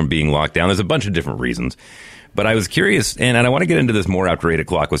squirrely from being locked down. There's a bunch of different reasons. But I was curious, and I want to get into this more after 8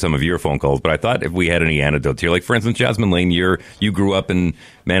 o'clock with some of your phone calls, but I thought if we had any anecdotes here, like, for instance, Jasmine Lane, you grew up in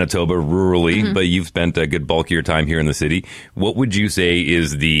Manitoba rurally, but you've spent a good bulk of your time here in the city. What would you say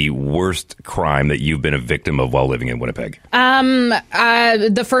is the worst crime that you've been a victim of while living in Winnipeg?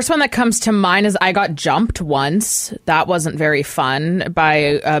 The first one that comes to mind is I got jumped once. That wasn't very fun.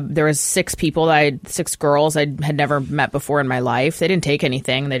 There was 6 people, 6 girls I had never met before in my life. They didn't take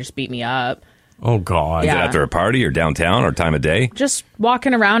anything. They just beat me up. Oh, God. Yeah. Is it after a party or downtown or time of day? Just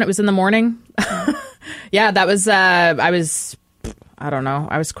walking around. It was in the morning. Yeah, that was, I don't know.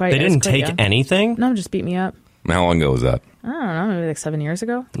 I was quite... They didn't take anything? No, just beat me up. How long ago was that? I don't know, maybe like 7 years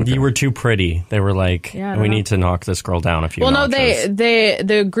ago. You were too pretty. They were like, we need to knock this girl down a few notches. No,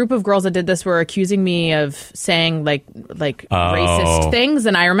 the group of girls that did this were accusing me of saying like racist things.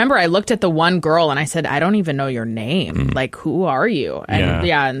 And I remember I looked at the one girl and I said, I don't even know your name. Like, who are you? And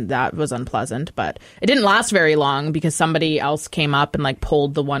and that was unpleasant. But it didn't last very long because somebody else came up and like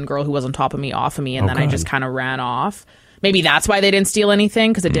pulled the one girl who was on top of me off of me. And then I just kind of ran off. Maybe that's why they didn't steal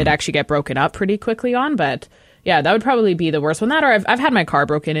anything, because it did actually get broken up pretty quickly on. But yeah, that would probably be the worst one. That, or I've had my car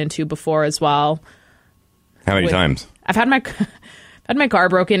broken into before as well. How many times? I've had my car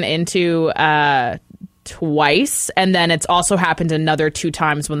broken into twice, and then it's also happened another 2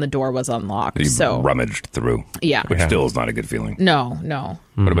 times when the door was unlocked. You rummaged through. Yeah. Which still is not a good feeling. No.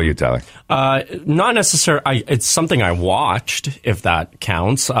 What about you, Tyler? Not necessarily. It's something I watched, if that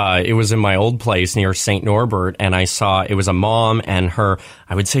counts. It was in my old place near St. Norbert, and I saw it was a mom and her,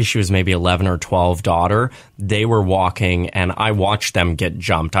 I would say she was maybe 11 or 12 daughter. They were walking, and I watched them get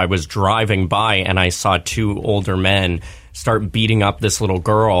jumped. I was driving by, and I saw 2 older men start beating up this little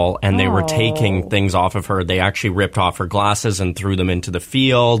girl, and they were taking things off of her. They actually ripped off her glasses and threw them into the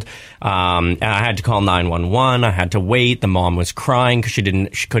field. And I had to call 911. I had to wait. The mom was crying because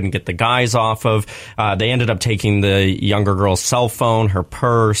she couldn't get the guys off of. They ended up taking the younger girl's cell phone, her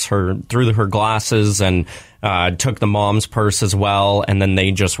purse, threw her glasses, and took the mom's purse as well, and then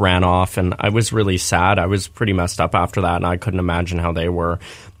they just ran off, and I was really sad. I was pretty messed up after that, and I couldn't imagine how they were.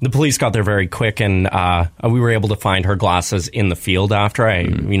 The police got there very quick, and we were able to find her glasses in the field after.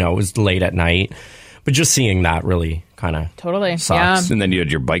 It was late at night. But just seeing that really kind of totally sucks. Yeah. And then you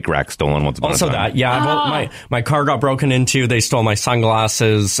had your bike rack stolen once upon a time. Also that, yeah. Well, my car got broken into. They stole my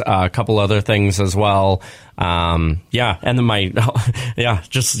sunglasses, a couple other things as well. And then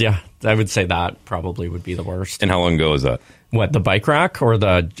I would say that probably would be the worst. And how long ago was that? What, the bike rack or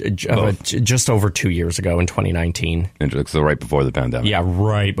just over 2 years ago in 2019? So right before the pandemic. Yeah,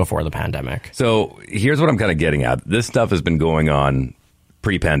 right before the pandemic. So here's what I'm kind of getting at. This stuff has been going on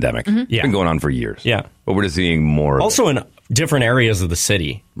pre-pandemic. Mm-hmm. It's been going on for years. Yeah. But we're just seeing more of also in different areas of the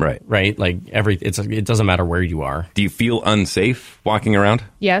city. Right. Like it doesn't matter where you are. Do you feel unsafe walking around?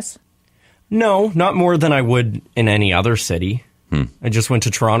 Yes. No, not more than I would in any other city. I just went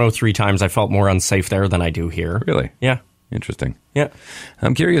to Toronto 3 times. I felt more unsafe there than I do here. Really? Yeah. Interesting. Yeah.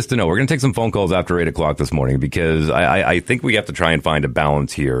 I'm curious to know. We're going to take some phone calls after 8 o'clock this morning because I think we have to try and find a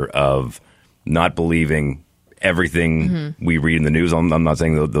balance here of not believing everything we read in the news. I'm not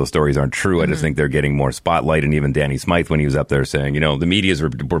saying those stories aren't true. I just think they're getting more spotlight. And even Danny Smythe, when he was up there saying, the media's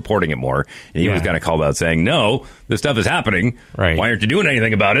reporting it more, and he was kind of called out saying, no, this stuff is happening. Right. Why aren't you doing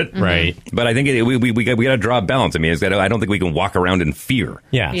anything about it? Right. But I think we got to draw a balance. I mean, I don't think we can walk around in fear.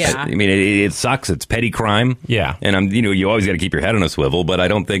 Yeah. I mean, it sucks. It's petty crime. Yeah. And you always got to keep your head on a swivel. But I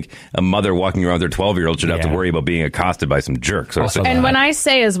don't think a mother walking around with their 12-year-old should have to worry about being accosted by some jerks. And when I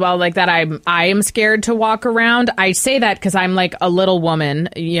say as well, like that, I am scared to walk around. I say that because I'm like a little woman,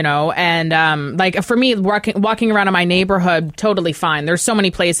 and like for me, walking around in my neighborhood, totally fine. There's so many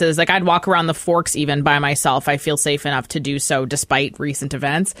places, like I'd walk around the Forks even by myself. I feel safe enough to do so despite recent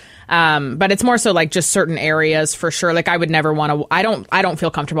events. But it's more so like just certain areas for sure. Like I would never want to, I don't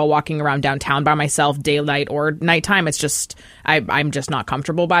feel comfortable walking around downtown by myself, daylight or nighttime. It's just, I'm just not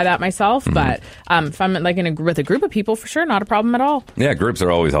comfortable by that myself. But if I'm like with a group of people, for sure, not a problem at all. Yeah, groups are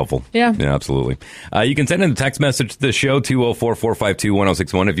always helpful. Yeah, absolutely. You can send in a text message to the show,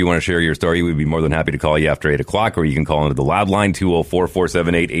 204-452-1061. If you want to share your story, we'd be more than happy to call you after 8 o'clock, or you can call into the loud line,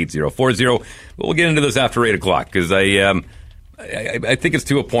 204-478-8040. But we'll get into this after 8 o'clock, because I think it's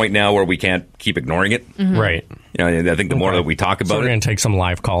to a point now where we can't keep ignoring it. Right. I think the more that we talk about we're going to take some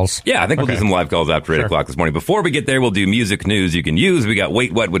live calls. Yeah, I think we'll do some live calls after 8 o'clock this morning. Before we get there, we'll do music news you can use. We got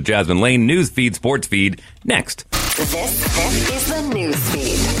Wait What with Jasmine Lane, news feed, sports feed, next. This is the news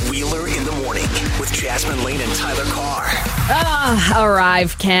feed. Wheeler in the morning with Jasmine Lane and Tyler Carr.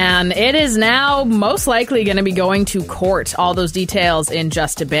 Arrive can. It is now most likely going to be going to court. All those details in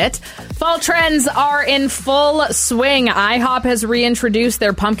just a bit. Fall trends are in full swing. IHOP has reintroduced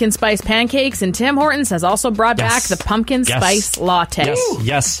their pumpkin spice pancakes, and Tim Hortons has also brought back the pumpkin spice latte.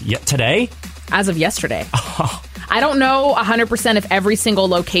 Yes. Today? As of yesterday. I don't know 100% if every single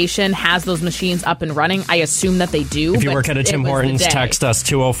location has those machines up and running. I assume that they do. If you work at a Tim Hortons, text us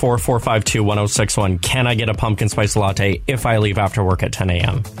 204-452-1061. Can I get a pumpkin spice latte if I leave after work at 10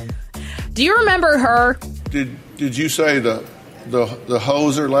 a.m.? Do you remember her? Did you say the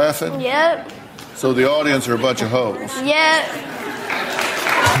hoes are laughing? Yep. So the audience are a bunch of hoes? Yep.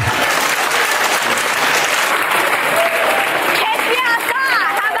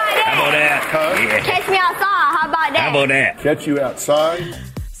 Catch me outside. How about that? How about that? Catch you outside?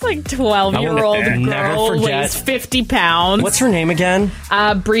 It's like 12-year-old girl weighs 50 pounds. What's her name again?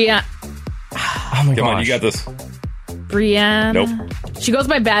 Brianna. Oh my gosh. Come on, you got this. Brianna. Nope. She goes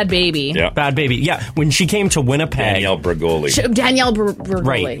by Bad Baby. Yeah. Bad Baby. Yeah. When she came to Winnipeg. Danielle Bregoli. Danielle Bregoli.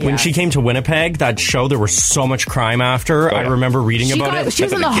 Right. Yeah. When she came to Winnipeg, that show, there was so much crime after. I remember reading about it. She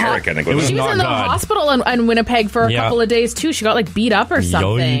was in the hospital in Winnipeg for a couple of days, too. She got like beat up or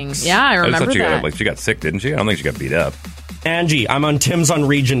something. Yikes. Yeah, I remember that. She got sick, didn't she? I don't think she got beat up. Angie, I'm on Tim's on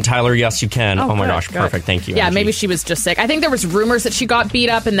Regent. Tyler, yes, you can. Oh my gosh, perfect. Thank you, Yeah, Angie. maybe she was just sick. I think there was rumors that she got beat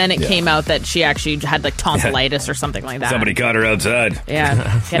up, and then it came out that she actually had like tonsillitis or something like that. Somebody caught her outside.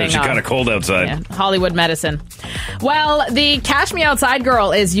 Yeah. She caught a cold outside. Yeah, Hollywood medicine. Well, the Cash Me Outside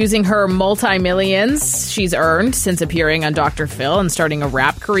girl is using her multi-millions she's earned since appearing on Dr. Phil and starting a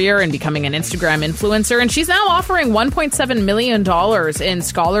rap career and becoming an Instagram influencer. And she's now offering $1.7 million in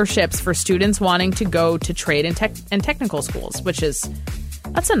scholarships for students wanting to go to trade and technical schools, which is...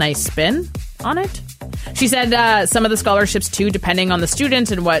 That's a nice spin on it. She said some of the scholarships, too, depending on the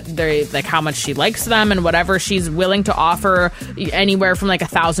student and what they like, how much she likes them and whatever, she's willing to offer anywhere from like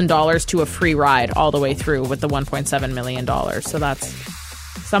 $1,000 to a free ride all the way through with the $1.7 million. So that's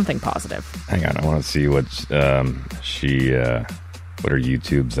something positive. Hang on, I want to see what what her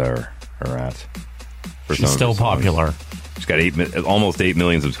YouTubes are at. She's still popular. She's got almost 8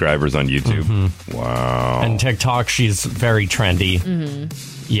 million subscribers on YouTube. Mm-hmm. Wow. And TikTok, she's very trendy.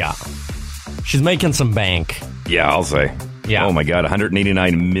 Mm-hmm. Yeah. She's making some bank. Yeah, I'll say. Yeah. Oh my God,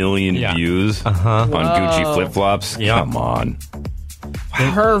 189 million views on Gucci flip-flops. Yeah. Come on.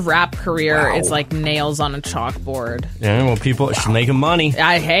 Her rap career is like nails on a chalkboard. Yeah, well, she's making money.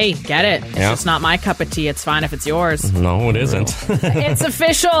 Hey, get it. It's just not my cup of tea. It's fine if it's yours. No, it isn't. It's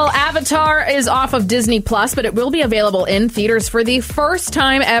official. Avatar is off of Disney Plus, but it will be available in theaters for the first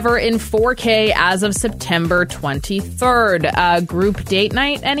time ever in 4K as of September 23rd. Group date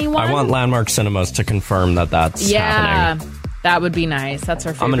night, anyone? I want Landmark Cinemas to confirm that's happening. That would be nice. That's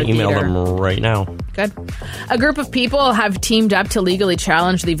our favorite I'm going to email theater. them right now. Good. A group of people have teamed up to legally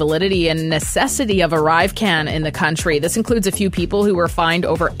challenge the validity and necessity of ArriveCan in the country. This includes a few people who were fined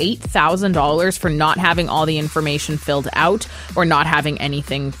over $8,000 for not having all the information filled out or not having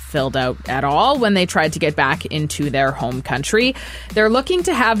anything filled out at all when they tried to get back into their home country. They're looking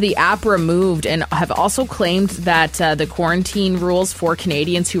to have the app removed and have also claimed that the quarantine rules for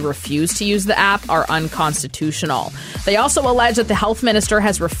Canadians who refuse to use the app are unconstitutional. They also allege that the health minister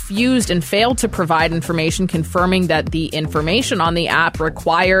has refused and failed to provide information confirming that the information on the app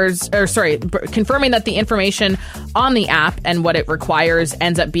confirming that the information on the app and what it requires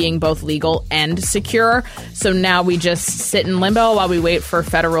ends up being both legal and secure. So now we just sit in limbo while we wait for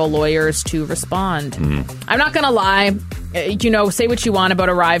federal lawyers to respond. I'm not going to lie. Say what you want about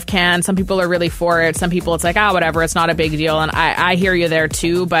ArriveCan. Some people are really for it. Some people it's like, whatever, it's not a big deal. And I hear you there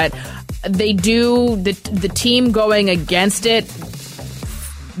too, but they do, the team going against it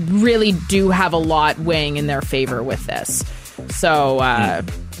really do have a lot weighing in their favor with this. So,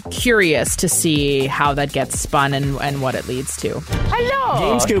 curious to see how that gets spun and what it leads to. Hello!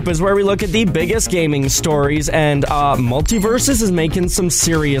 Game Scoop is where we look at the biggest gaming stories, and Multiverses is making some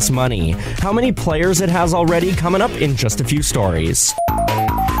serious money. How many players it has already? Coming up in just a few stories.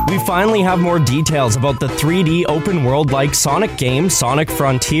 We finally have more details about the 3D open world-like Sonic game, Sonic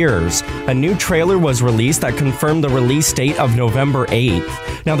Frontiers. A new trailer was released that confirmed the release date of November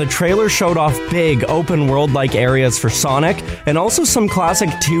 8th. Now, the trailer showed off big open world-like areas for Sonic, and also some classic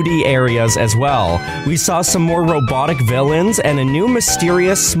 2D areas as well. We saw some more robotic villains, and a new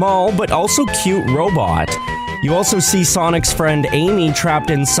mysterious, small, but also cute robot. You also see Sonic's friend Amy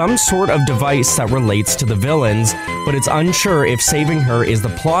trapped in some sort of device that relates to the villains, but it's unsure if saving her is the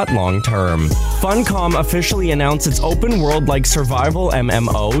plot long term. Funcom officially announced its open world-like survival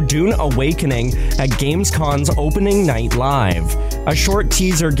MMO, Dune Awakening, at Gamescom's opening night live. A short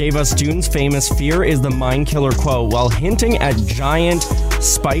teaser gave us Dune's famous "Fear is the Mind Killer" quote, while hinting at giant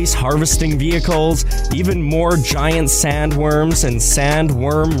spice harvesting vehicles, even more giant sandworms, and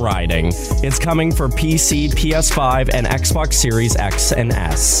sandworm riding. It's coming for PC, PS5, and Xbox Series X and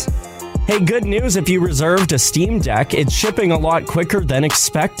S. Hey, good news if you reserved a Steam Deck, it's shipping a lot quicker than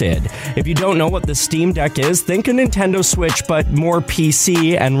expected. If you don't know what the Steam Deck is, think a Nintendo Switch, but more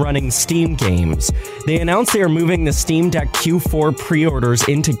PC and running Steam games. They announced they are moving the Steam Deck Q4 pre-orders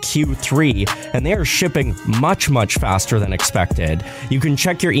into Q3, and they are shipping much, much faster than expected. You can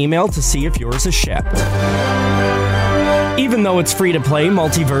check your email to see if yours is shipped. Even though it's free to play,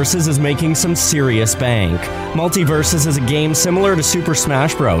 Multiverses is making some serious bank. Multiverses is a game similar to Super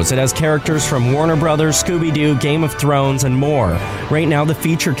Smash Bros. It has characters from Warner Brothers, Scooby-Doo, Game of Thrones, and more. Right now, the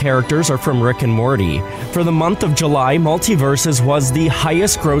feature characters are from Rick and Morty. For the month of July, Multiverses was the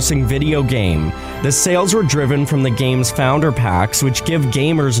highest-grossing video game. The sales were driven from the game's founder packs, which give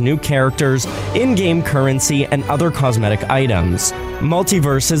gamers new characters, in-game currency, and other cosmetic items.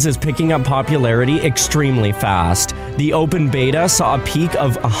 Multiverses is picking up popularity extremely fast. The open beta saw a peak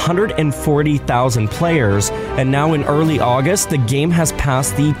of 140,000 players, and now in early August, the game has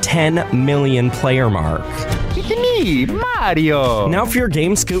passed the 10 million player mark. It's me, Mario! Now for your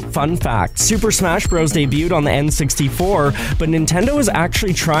Game Scoop fun fact. Super Smash Bros. Debuted on the N64, but Nintendo is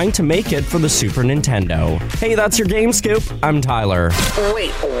actually trying to make it for the Super Nintendo. Hey, that's your Game Scoop. I'm Tyler.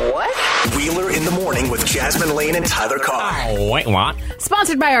 Wait, what? Wheeler in the Morning with Jasmine Lane and Tyler Carr. Oh, wait, what?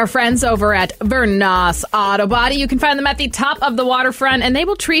 Sponsored by our friends over at Vernas Auto Body. You can find them at the top of the waterfront, and they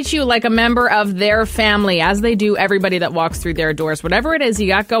will treat you like a member of their family, as they do everybody that walks through their doors. Whatever it is you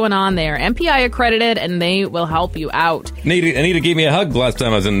got going on there, MPI accredited, and they will help you out. Anita gave me a hug last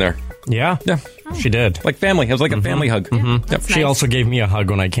time I was in there. Yeah. Oh, She did. Like family. It was like a family hug. Yep. She also gave me a hug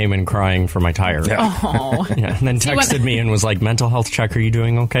when I came in crying for my tire. Oh. Yeah, and then texted me and was like, mental health check, are you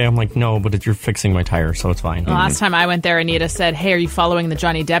doing okay? I'm like, no, but you're fixing my tire, so it's fine. The last time I went there, Anita said, hey, are you following the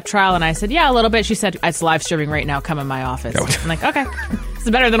Johnny Depp trial? And I said, yeah, a little bit. She said, it's live streaming right now. Come in my office. I'm like, okay. This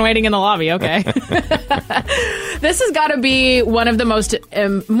is better than waiting in the lobby. Okay. This has got to be one of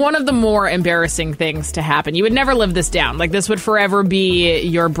the more embarrassing things to happen. You would never live this down. Like, this would forever be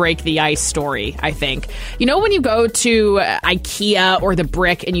your break the ice story, I think. You know, when you go to IKEA or the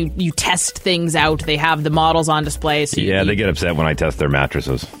Brick and you test things out, they have the models on display. So they get upset when I test their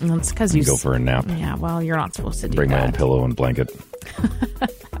mattresses. That's because you go for a nap. Yeah, well, you're not supposed to do Bring that. my own pillow and blanket.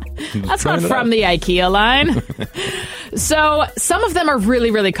 That's not from the IKEA line. So some of them are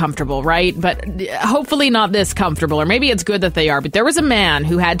really, really comfortable, right? But hopefully not this comfortable, or maybe it's good that they are. But there was a man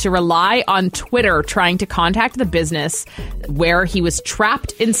who had to rely on Twitter trying to contact the business where he was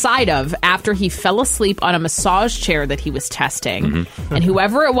trapped inside of after he fell asleep on a massage chair that he was testing. And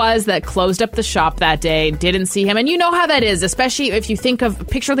whoever it was that closed up the shop that day didn't see him. And you know how that is, especially if you think of,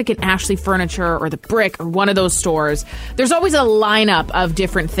 picture like an Ashley Furniture or the Brick or one of those stores. There's always a lineup of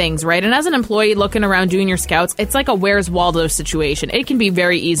different things, right? And as an employee looking around doing your scouts, it's like a Where's Waldo situation. It can be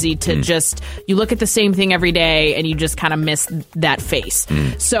very easy to just, you look at the same thing every day and you just kind of miss that face.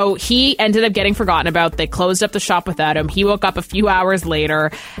 So he ended up getting forgotten about. They closed up the shop without him. He woke up a few hours later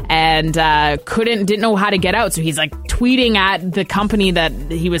and didn't know how to get out. So he's like tweeting at the company that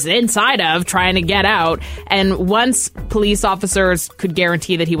he was inside of trying to get out. And once police officers could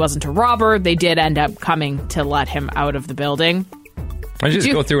guarantee that he wasn't a robber, they did end up coming to let him out of the building. I just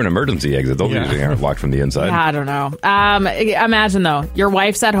go through an emergency exit. Those usually aren't locked from the inside. Yeah, I don't know. Imagine, though, your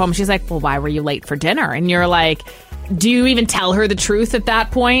wife's at home. She's like, well, why were you late for dinner? And you're like, do you even tell her the truth at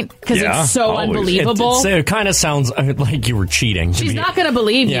that point? Because it's so unbelievable. It kind of sounds like you were cheating. She's not going to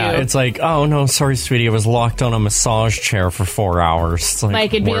believe you. Yeah, it's like, oh, no, sorry, sweetie. I was locked on a massage chair for 4 hours. It's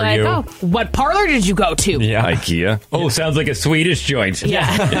like, it'd be like, oh, what parlor did you go to? Yeah. IKEA. Oh, sounds like a Swedish joint.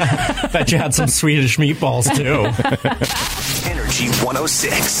 Yeah. Bet you had some Swedish meatballs, too. Energy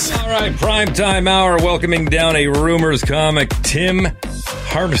 106. All right, primetime hour, welcoming down a Rumors comic, Tim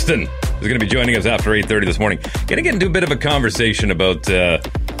Harmston is going to be joining us after 8:30 this morning. Going to get into a bit of a conversation about the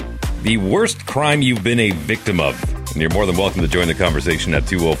worst crime you've been a victim of. And you're more than welcome to join the conversation at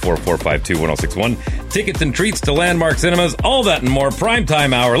 204-452-1061. Tickets and treats to Landmark Cinemas, all that and more.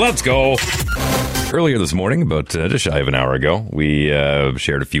 Primetime hour, let's go. Earlier this morning, about just shy of an hour ago, we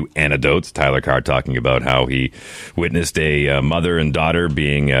shared a few anecdotes. Tyler Carr talking about how he witnessed a mother and daughter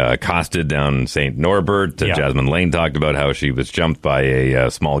being accosted down St. Norbert. Jasmine Lane talked about how she was jumped by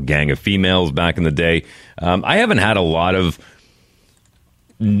a small gang of females back in the day. I haven't had a lot of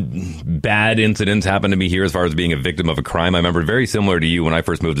bad incidents happen to me here as far as being a victim of a crime. I remember very similar to you when I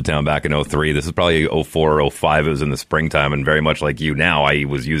first moved to town back in 03. This is probably 04 or 05. It was in the springtime, and very much like you now, I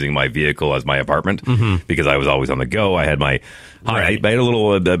was using my vehicle as my apartment because I was always on the go. I had my I had a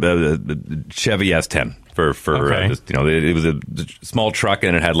little Chevy S10 for just, you know, it was a small truck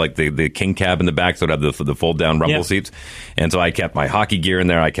and it had like the king cab in the back, so it had the fold down rumble seats. And so I kept my hockey gear in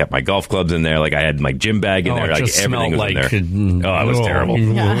there, I kept my golf clubs in there, like I had my gym bag in there, like everything was in there. Oh, it was terrible.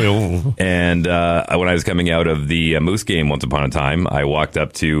 And when I was coming out of the Moose game once upon a time, I walked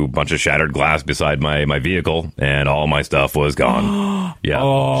up to a bunch of shattered glass beside my vehicle, and all my stuff was gone.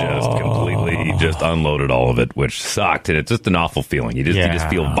 Just completely just unloaded all of it, which sucked. And it's just an awful feeling. You just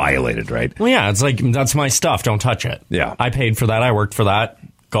feel violated, right? Well, yeah, it's like, that's my stuff. Don't touch it. Yeah. I paid for that. I worked for that.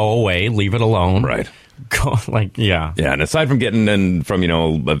 Go away. Leave it alone. Right. Go, yeah. And aside from getting in from,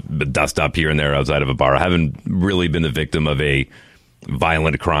 a dust up here and there outside of a bar, I haven't really been the victim of a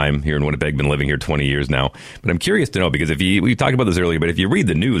violent crime here in Winnipeg. Been living here 20 years now. But I'm curious to know, because we talked about this earlier, but if you read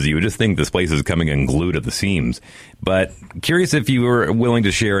the news, you would just think this place is coming unglued at the seams. But curious if you were willing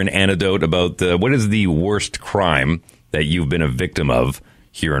to share an anecdote about what is the worst crime that you've been a victim of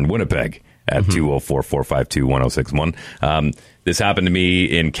here in Winnipeg at 204-452-1061. This happened to me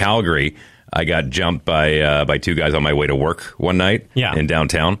in Calgary. I got jumped by two guys on my way to work one night in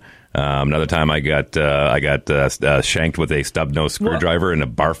downtown. Another time I got shanked with a stub-nose screwdriver in a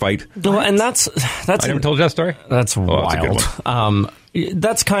bar fight. Well, and that's I never told you that story? That's wild. That's a good one.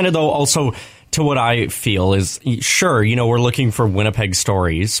 That's kind of, though, also to what I feel is, sure, we're looking for Winnipeg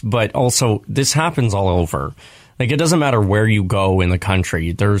stories, but also this happens all over. Like, it doesn't matter where you go in the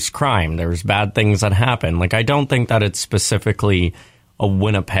country. There's crime. There's bad things that happen. Like, I don't think that it's specifically a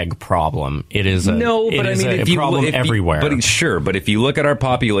Winnipeg problem. It is a problem everywhere. But if you look at our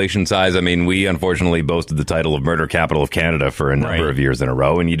population size, I mean, we unfortunately boasted the title of murder capital of Canada for a number of years in a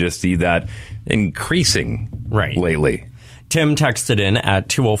row, and you just see that increasing lately. Tim texted in at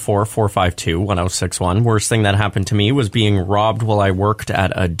 204-452-1061. Worst thing that happened to me was being robbed while I worked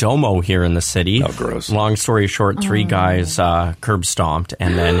at a Domo here in the city. Oh, gross. Long story short, 3 guys curb stomped,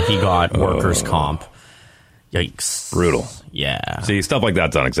 and then he got workers' comp. Yikes. Brutal. Yeah. See, stuff like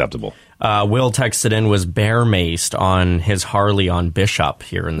that's unacceptable. Will texted in was bear maced on his Harley on Bishop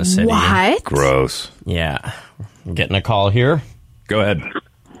here in the city. What? Gross. Yeah. I'm getting a call here. Go ahead.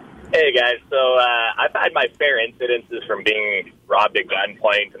 Hey, guys. So I've had my fair incidences from being robbed at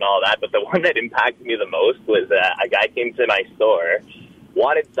gunpoint and all that, but the one that impacted me the most was a guy came to my store,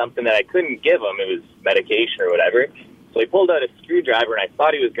 wanted something that I couldn't give him. It was medication or whatever. So he pulled out a screwdriver, and I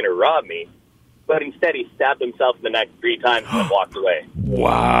thought he was going to rob me, but instead he stabbed himself in the neck 3 times and then walked away.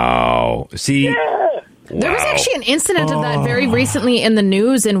 Wow. See? Yeah. There was actually an incident of that very recently in the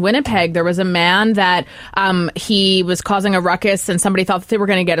news in Winnipeg. There was a man that he was causing a ruckus and somebody thought that they were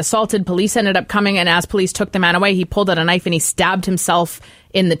going to get assaulted. Police ended up coming, and as police took the man away, he pulled out a knife and he stabbed himself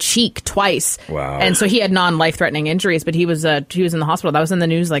in the cheek twice. Wow. And so he had non-life-threatening injuries, but he was in the hospital. That was in the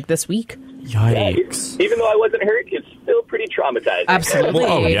news like this week. Yikes. Even though I wasn't hurt, it's still pretty traumatizing. Absolutely.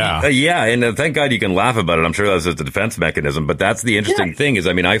 Oh, yeah. Yeah, and thank God you can laugh about it. I'm sure that's just a defense mechanism, but that's the interesting thing is,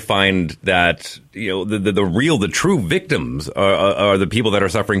 I mean, I find that, the true victims are the people that are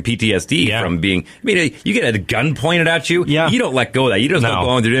suffering PTSD from being, you get a gun pointed at you, you don't let go of that. You just don't go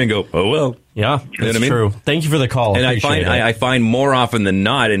on through there and go, oh, well. Yeah, that's true. Thank you for the call. And I find more often than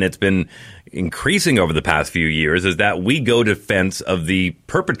not, and it's been increasing over the past few years, is that we go defense of the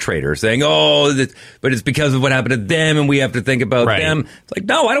perpetrator, saying, but it's because of what happened to them, and we have to think about them. It's like,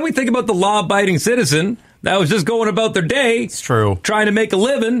 no, why don't we think about the law-abiding citizen that was just going about their day? It's true. Trying to make a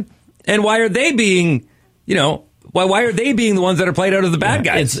living, and why are they being, why are they being the ones that are played out as the bad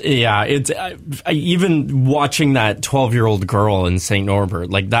guys? Even watching that 12-year-old girl in St. Norbert,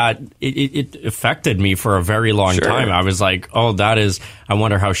 like that, it affected me for a very long time. I was like, I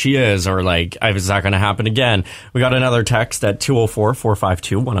wonder how she is, or like, is that going to happen again? We got another text at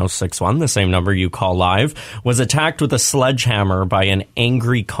 204-452-1061, the same number you call live, was attacked with a sledgehammer by an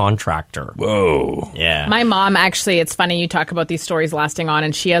angry contractor. Whoa. Yeah. My mom, actually, it's funny you talk about these stories lasting on,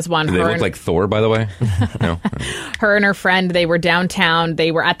 and she has one. Do they look like Thor, by the way? No. Her and her friend, they were downtown.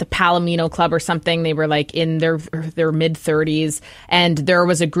 They were at the Palomino Club or something. They were like in their mid-30s, and there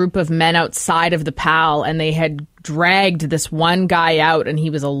was a group of men outside of the Pal, and they had dragged this one guy out, and he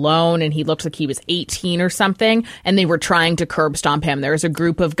was alone, and he looked like he was 18 or something, and they were trying to curb stomp him. There was a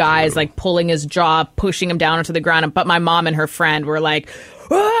group of guys like pulling his jaw, pushing him down onto the ground, but my mom and her friend were like,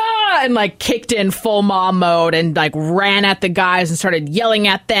 and like kicked in full mom mode and like ran at the guys and started yelling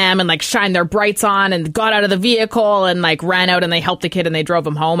at them and like shined their brights on and got out of the vehicle and like ran out, and they helped the kid and they drove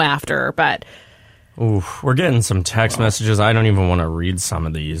him home after. But we're getting some text messages. I don't even want to read some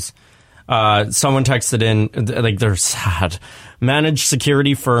of these. Someone texted in, like, they're sad. Managed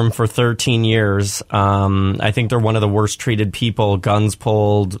security firm for 13 years. I think they're one of the worst treated people. Guns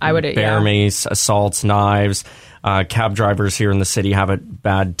pulled, bear mace, assaults, knives. Cab drivers here in the city have it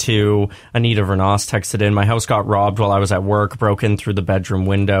bad too. Anita Vernos texted in, my house got robbed while I was at work, broke in through the bedroom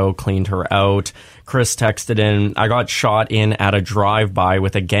window, cleaned her out. Chris texted in, I got shot in at a drive-by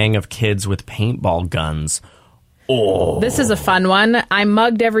with a gang of kids with paintball guns. Oh. This is a fun one. I'm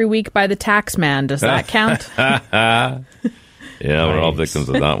mugged every week by the tax man. Does that count? Yeah, we're all victims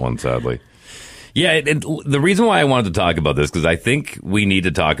of that one, sadly. Yeah, the reason why I wanted to talk about this, because I think we need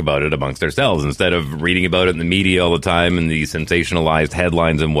to talk about it amongst ourselves instead of reading about it in the media all the time and the sensationalized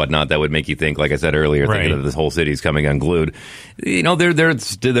headlines and whatnot that would make you think, like I said earlier, thinking that this whole city's coming unglued. There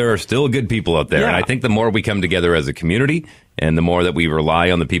are still good people out there. Yeah. And I think the more we come together as a community and the more that we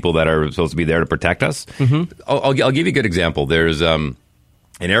rely on the people that are supposed to be there to protect us, I'll give you a good example. There's an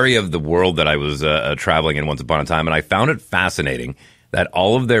area of the world that I was traveling in once upon a time, and I found it fascinating that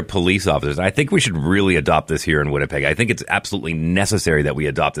all of their police officers, I think we should really adopt this here in Winnipeg. I think it's absolutely necessary that we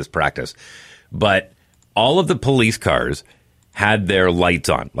adopt this practice. But all of the police cars had their lights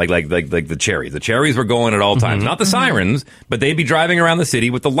on, like the cherries. The cherries were going at all times. Not the sirens, but they'd be driving around the city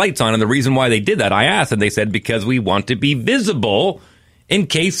with the lights on. And the reason why they did that, I asked, and they said because we want to be visible in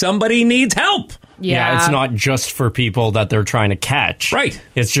case somebody needs help. Yeah, it's not just for people that they're trying to catch. Right.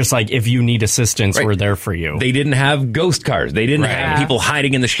 It's just like, if you need assistance, we're there for you. They didn't have ghost cars. They didn't have people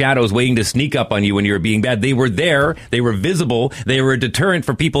hiding in the shadows waiting to sneak up on you when you were being bad. They were there. They were visible. They were a deterrent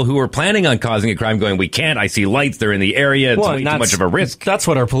for people who were planning on causing a crime, going, we can't. I see lights. They're in the area. It's way too much of a risk. That's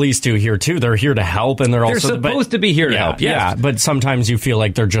what our police do here, too. They're here to help, and they're supposed to be here to help, yes. Yeah, but sometimes you feel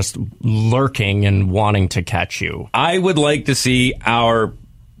like they're just lurking and wanting to catch you. I would like to see our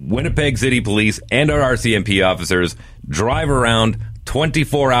Winnipeg City Police and our RCMP officers drive around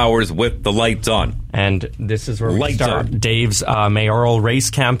 24 hours with the lights on. And this is where we Lights start on. Dave's mayoral race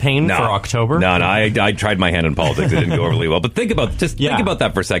campaign for October. No, I tried my hand in politics. It didn't go overly well. But think about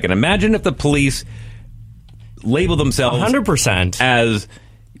that for a second. Imagine if the police label themselves 100% as,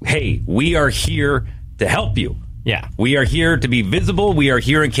 hey, we are here to help you. Yeah. We are here to be visible. We are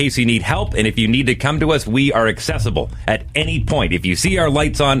here in case you need help. And if you need to come to us, we are accessible at any point. If you see our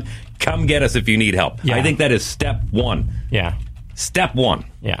lights on, come get us if you need help. Yeah. I think that is step one. Yeah. Step one.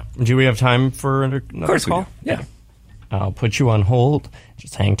 Yeah. Do we have time for another call? Of course we do. Yeah. I'll put you on hold.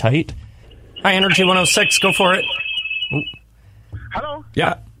 Just hang tight. Hi, Energy 106. Go for it. Ooh. Hello?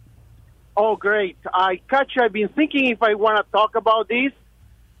 Yeah. Oh, great. I've been thinking if I want to talk about this,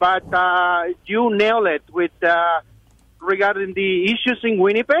 but you nailed it with regarding the issues in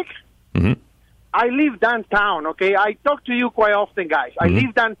Winnipeg. Mm-hmm. I live downtown, okay? I talk to you quite often, guys. I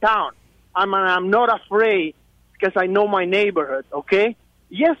live downtown. I'm not afraid because I know my neighborhood, okay?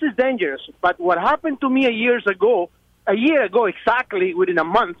 Yes, it's dangerous, but what happened to me a year ago exactly, within a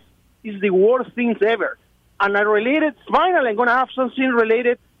month, is the worst things ever. And I related, finally I'm going to have something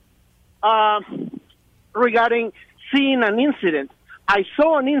related regarding seeing an incident. I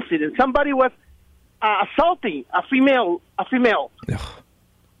saw an incident. Somebody was assaulting a female. Ugh.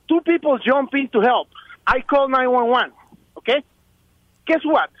 Two people jumped in to help. I called 911, okay? Guess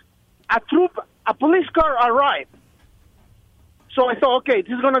what? A police car arrived. So I thought, okay,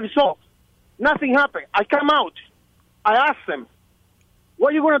 this is going to be solved. Nothing happened. I come out. I asked them, what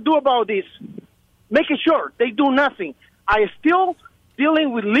are you going to do about this? Making sure they do nothing. I still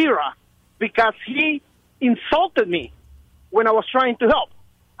dealing with Lyra because he insulted me when I was trying to help.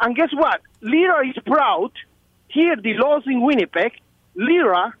 And guess what? Lyra is proud. Here, the laws in Winnipeg,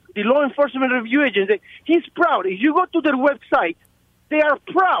 Lyra, the law enforcement review agency, he's proud. If you go to their website, they are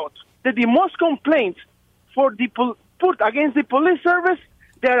proud that the most complaints for the put against the police service,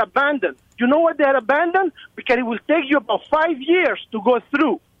 they are abandoned. You know why they are abandoned? Because it will take you about 5 years to go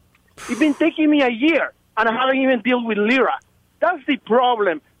through. It's been taking me a year, and I haven't even dealt with Lyra. That's the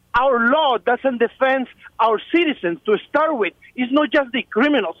problem. Our law doesn't defend our citizens to start with. It's not just the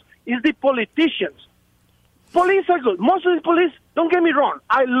criminals. It's the politicians. Police are good. Most of the police, don't get me wrong,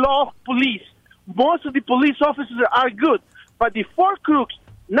 I love police. Most of the police officers are good. But the four crooks,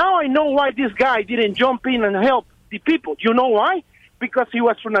 now I know why this guy didn't jump in and help the people. You know why? Because he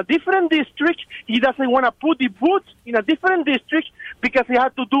was from a different district. He doesn't want to put the boots in a different district because he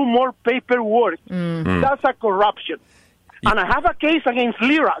had to do more paperwork. That's a corruption. And I have a case against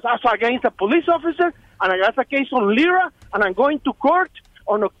Lyra, that's against a police officer, and I got a case on Lyra, and I'm going to court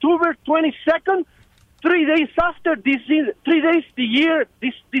on October 22nd, 3 days after this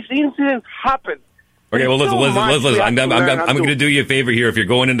incident happened. Okay, well, listen. I'm going to do you a favor here. If you're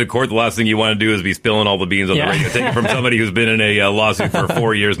going into court, the last thing you want to do is be spilling all the beans on the radio. Take it from somebody who's been in a lawsuit for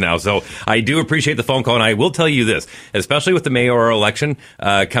 4 years now. So I do appreciate the phone call, and I will tell you this, especially with the mayoral election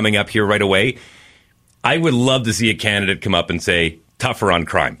coming up here right away, I would love to see a candidate come up and say, tougher on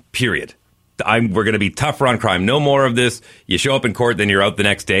crime, period. We're going to be tougher on crime. No more of this. You show up in court, then you're out the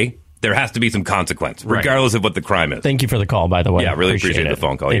next day. There has to be some consequence, regardless of what the crime is. Thank you for the call, by the way. Yeah, really appreciate the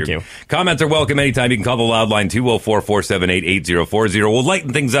phone call. Thank you. Comments are welcome anytime. You can call the loud line 204-478-8040. We'll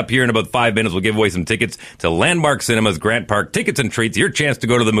lighten things up here in about 5 minutes. We'll give away some tickets to Landmark Cinemas, Grant Park. Tickets and treats. Your chance to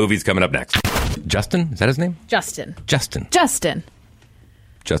go to the movies coming up next. Justin? Is that his name? Justin. Justin's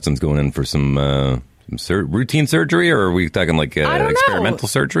going in for some routine surgery, or are we talking like experimental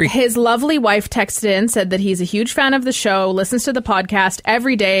surgery? His lovely wife texted in, said that he's a huge fan of the show, listens to the podcast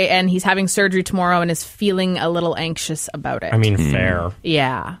every day, and he's having surgery tomorrow and is feeling a little anxious about it. I mean, fair.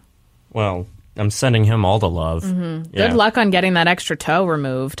 Yeah. Well, I'm sending him all the love. Mm-hmm. Good luck on getting that extra toe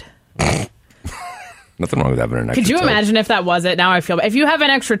removed. Nothing wrong with having an extra toe. Could you imagine if that was it? Now I feel... If you have an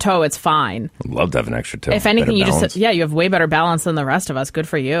extra toe, it's fine. I'd love to have an extra toe. If anything, you just... Yeah, you have way better balance than the rest of us. Good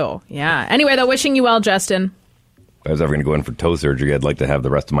for you. Yeah. Anyway, though, wishing you well, Justin. If I was ever going to go in for toe surgery, I'd like to have the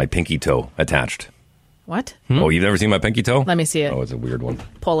rest of my pinky toe attached. What? Oh, you've never seen my pinky toe? Let me see it. Oh, it's a weird one.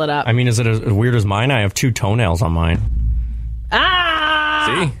 Pull it up. I mean, is it as weird as mine? I have 2 toenails on mine.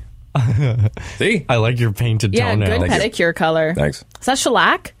 Ah! See? I like your painted toenails. Yeah, good pedicure color. Thanks. Is that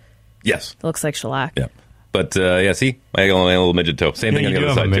shellac? Yes. It looks like shellac. Yeah. But, see? I got my little midget toe. Same thing on the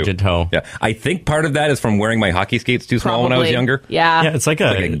other side, too. Midget toe. Yeah. I think part of that is from wearing my hockey skates too small when I was younger. Yeah. Yeah, it's like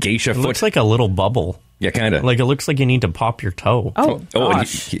a geisha foot. It looks like a little bubble. Yeah, kind of. Like, it looks like you need to pop your toe. Oh,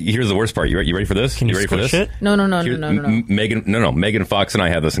 gosh. And here's the worst part. You ready for this? Can you ready for squish this? it? No. Megan Fox and I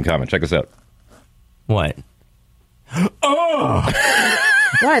have this in common. Check this out. What? Oh!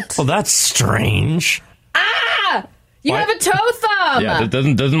 What? Well, that's strange. Ah! You have a toe thumb. Yeah,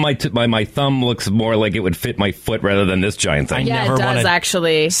 doesn't my thumb looks more like it would fit my foot rather than this giant thing? Yeah, it does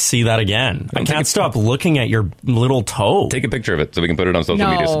actually. See that again. I can't stop looking at your little toe. Take a picture of it so we can put it on social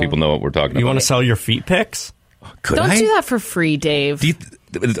media so people know what we're talking about. You want to sell your feet pics? Don't do that for free, Dave.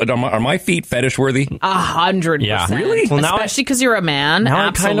 Are my feet fetish worthy? 100%. Yeah. Really? Well, now especially because you're a man. Now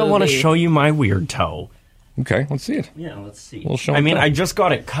Absolutely. I kind of want to show you my weird toe. Okay, let's see it. Yeah, let's see. We'll show I mean, it. I just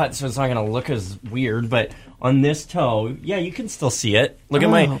got it cut, so it's not going to look as weird, but on this toe, yeah, you can still see it. Look at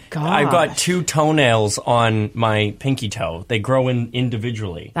my... I've got 2 toenails on my pinky toe. They grow in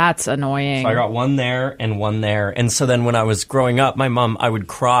individually. That's annoying. So I got one there and one there. And so then when I was growing up, my mom, I would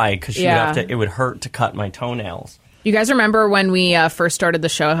cry because it would hurt to cut my toenails. You guys remember when we first started the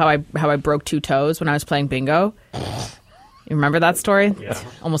show, how I broke 2 toes when I was playing bingo? You remember that story? Yeah.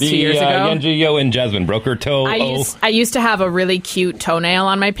 Almost 2 years ago. Yenji and Jasmine broke her toe. I used to have a really cute toenail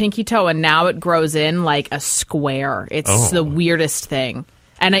on my pinky toe, and now it grows in like a square. It's the weirdest thing.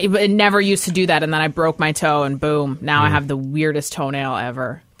 And it never used to do that, and then I broke my toe, and boom, now I have the weirdest toenail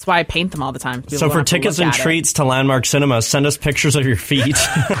ever. That's why I paint them all the time. So for tickets and treats to Landmark Cinema, send us pictures of your feet.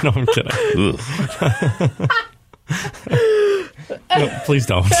 No, I'm kidding. No, please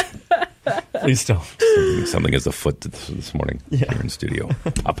don't. Please don't. Something as a foot this morning here in studio.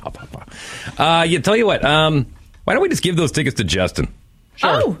 Tell you what. Why don't we just give those tickets to Justin?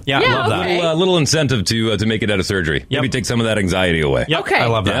 Sure. Oh, yeah, I love that. Little incentive to make it out of surgery. Maybe take some of that anxiety away. Yep, okay. I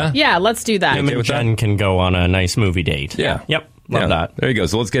love that. Yeah, let's do that. Him and Jen can go on a nice movie date. Yeah. Yep. Love that. There you go.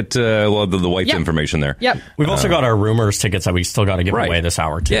 So let's get the wife's information there. Yep. We've also got our Rumors tickets that we still got to give away this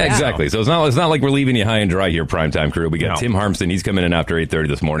hour, too. Yeah, exactly. So it's not like we're leaving you high and dry here, Primetime Crew. We got Tim Harmston. He's coming in after 8:30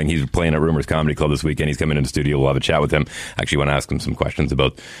 this morning. He's playing at Rumors Comedy Club this weekend. He's coming in the studio. We'll have a chat with him. Actually, want to ask him some questions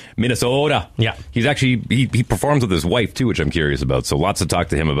about Minnesota. Yeah. He's actually, he performs with his wife, too, which I'm curious about. So lots to talk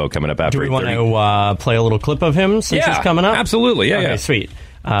to him about coming up after 8:30. Do we want to play a little clip of him since he's coming up? Absolutely. Yeah, okay, sweet.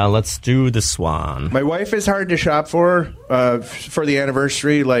 Let's do the Swan. My wife is hard to shop for the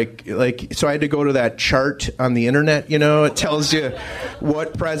anniversary. So I had to go to that chart on the internet. You know, it tells you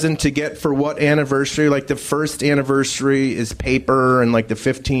what present to get for what anniversary. Like the first anniversary is paper, and like the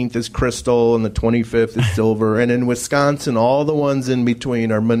 15th is crystal, and the 25th is silver. And in Wisconsin, all the ones in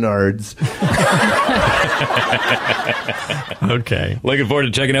between are Menards. Okay. Looking forward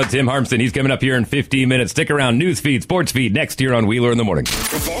to checking out Tim Harmston. He's coming up here in 15 minutes. Stick around. News feed, sports feed, next here on Wheeler in the Morning.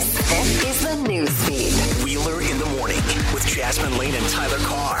 This is the news feed. Wheeler in the Morning with Jasmine Lane and Tyler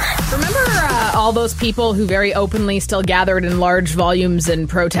Carr. Remember all those people who very openly still gathered in large volumes and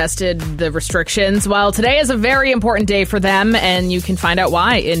protested the restrictions? Well, today is a very important day for them, and you can find out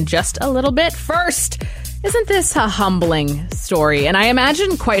why in just a little bit. First, isn't this a humbling story? And I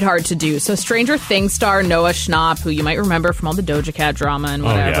imagine quite hard to do. So Stranger Things star Noah Schnapp, who you might remember from all the Doja Cat drama and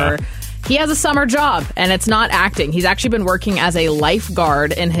whatever, he has a summer job, and it's not acting. He's actually been working as a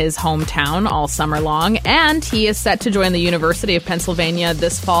lifeguard in his hometown all summer long, and he is set to join the University of Pennsylvania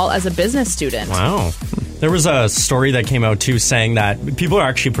this fall as a business student. Wow. There was a story that came out, too, saying that people are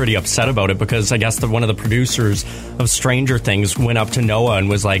actually pretty upset about it because I guess one of the producers of Stranger Things went up to Noah and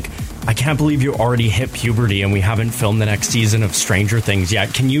was like, I can't believe you already hit puberty and we haven't filmed the next season of Stranger Things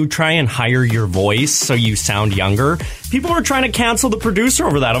yet. Can you try and hire your voice so you sound younger? People were trying to cancel the producer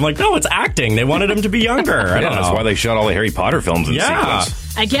over that. I'm like, no, it's acting. They wanted him to be younger. I don't know. That's why they shot all the Harry Potter films in sequence.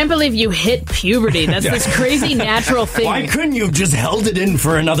 I can't believe you hit puberty. That's this crazy natural thing. Why couldn't you have just held it in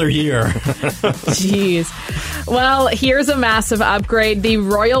for another year? Jeez. Well, here's a massive upgrade. The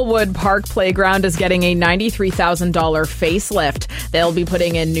Royalwood Park Playground is getting a $93,000 facelift. They'll be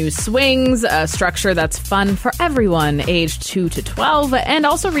putting in new swings, a structure that's fun for everyone aged 2 to 12, and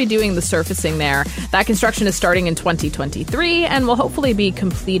also redoing the surfacing there. That construction is starting in 2023 and will hopefully be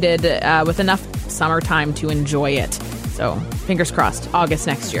completed with enough summertime to enjoy it. So, fingers crossed. August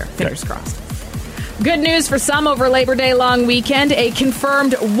next year. Fingers crossed. Good news for some over Labor Day long weekend. A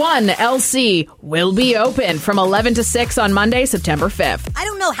confirmed 1LC will be open from 11 to 6 on Monday, September 5th. I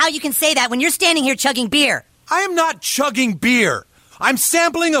don't know how you can say that when you're standing here chugging beer. I am not chugging beer. I'm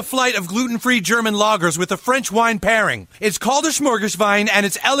sampling a flight of gluten-free German lagers with a French wine pairing. It's called a Smorgaswein, and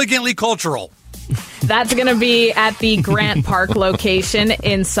it's elegantly cultural. That's going to be at the Grant Park location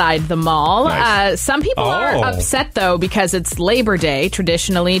inside the mall. Nice. Some people are upset, though, because it's Labor Day,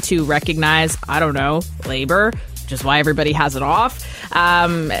 traditionally to recognize, I don't know, labor, which is why everybody has it off.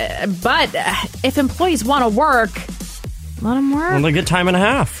 But if employees want to work, Let them work. Well, a good time and a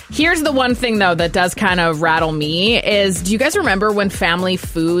half. Here's the one thing, though, that does kind of rattle me is, do you guys remember when Family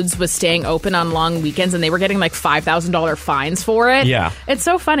Foods was staying open on long weekends and they were getting like $5,000 fines for it? Yeah. It's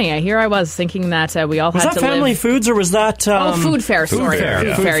so funny. Here I was thinking that we all was had that to Family live... Foods or was that... Food Fair. Food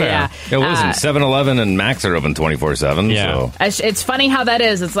Fair, yeah. It wasn't. 7-Eleven and Max are open 24/7. Yeah. So. It's funny how that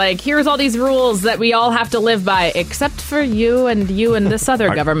is. It's like, here's all these rules that we all have to live by, except for you and this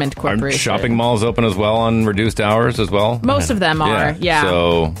other government corporation. Aren't shopping malls open as well on reduced hours as well? Most of them are, yeah.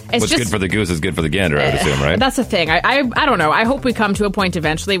 So It's what's good for the goose is good for the gander, I would assume, right? That's the thing. I don't know. I hope we come to a point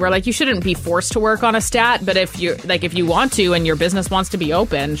eventually where, like, you shouldn't be forced to work on a stat, but if you want to and your business wants to be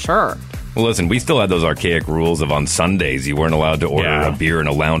open, sure. Well, listen, we still had those archaic rules of on Sundays you weren't allowed to order a beer in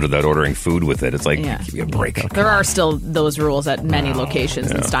a lounge without ordering food with it. It's like, give me a break. There are still those rules at many locations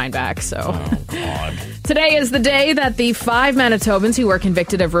in Steinbach. So today is the day that the 5 Manitobans who were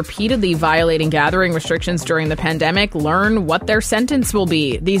convicted of repeatedly violating gathering restrictions during the pandemic learn what their sentence will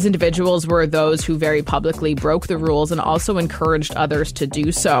be. These individuals were those who very publicly broke the rules and also encouraged others to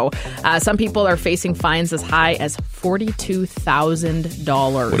do so. Some people are facing fines as high as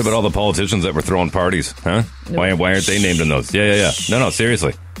 $42,000. What about all the politicians that were throwing parties, huh? Why aren't they named in those? Yeah. No,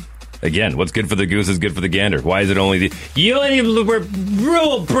 seriously. Again, what's good for the goose is good for the gander. Why is it only we're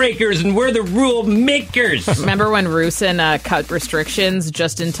rule breakers and we're the rule makers? Remember when Rusin cut restrictions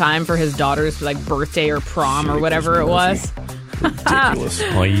just in time for his daughter's birthday or prom or whatever it was? Ridiculous.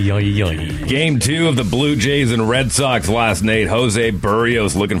 Game 2 of the Blue Jays and Red Sox last night. Jose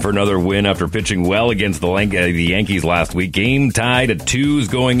Berrios looking for another win after pitching well against the Yankees last week. Game tied at 2s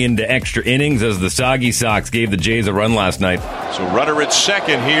going into extra innings as the Soggy Sox gave the Jays a run last night. So runner at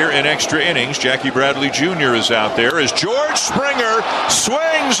second here in extra innings. Jackie Bradley Jr. is out there as George Springer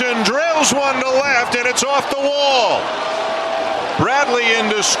swings and drills one to left, and it's off the wall. Bradley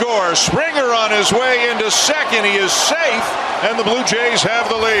in to score. Springer on his way into second. He is safe, and the Blue Jays have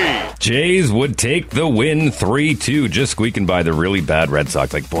the lead. Jays would take the win 3-2, just squeaking by the really bad Red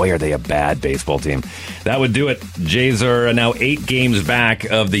Sox. Like, boy, are they a bad baseball team. That would do it. Jays are now 8 games back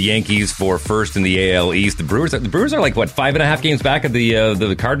of the Yankees for first in the AL East. The Brewers are like, what, 5.5 games back of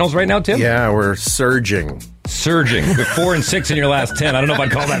the Cardinals right now, Tim? Yeah, we're surging. With 4 and 6 in your last 10. I don't know if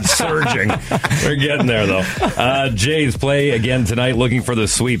I'd call that surging. We're getting there, though. Jays play again tonight, looking for the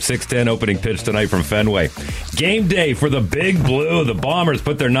sweep. 6-10 opening pitch tonight from Fenway. Game day for the Big Blue. The Bombers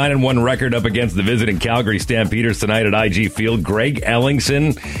put their 9-1 record up against the visiting Calgary Stampeders tonight at IG Field. Greg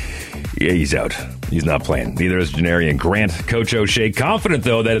Ellingson, yeah, he's out. He's not playing. Neither is Janarian Grant. Coach O'Shea confident,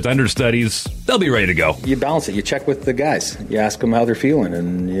 though, that his understudies, they'll be ready to go. You balance it. You check with the guys. You ask them how they're feeling,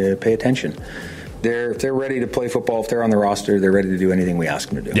 and you pay attention. If they're ready to play football, if they're on the roster, they're ready to do anything we ask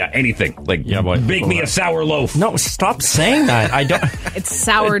them to do. Yeah, anything. Like, bake me a sour loaf. No, stop saying that. I don't. It's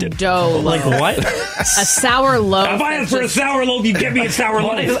sourdough loaf. Like what? A sour loaf. If I ask for a sour loaf, you get me a sour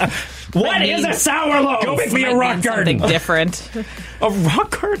loaf. What is a sour loaf? Go make me a rock garden. Something different. A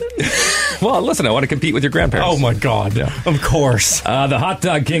rock garden? Well, listen, I want to compete with your grandparents. Oh, my God. Yeah. Of course. The hot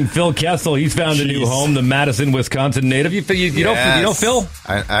dog king, Phil Kessel, he's found a new home, the Madison, Wisconsin native. You know Phil?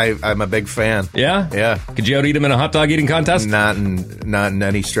 I'm a big fan. Yeah? Yeah. Could you out-eat him in a hot dog eating contest? Not in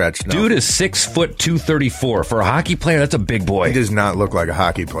any stretch, no. Dude is 6'234". For a hockey player, that's a big boy. He does not look like a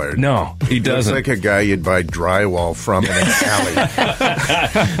hockey player. No, he doesn't. Looks like a guy you'd buy drywall from in an alley.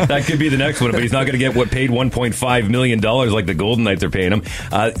 That could be the next one, but he's not going to get paid $1.5 million like the Golden Knights are paying him.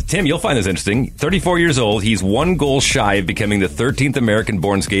 Tim, you'll find this interesting. 34 years old. He's 1 goal shy of becoming the 13th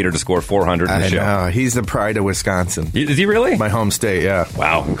American-born skater to score 400 in the show. I know. He's the pride of Wisconsin. Is he really? My home state, yeah.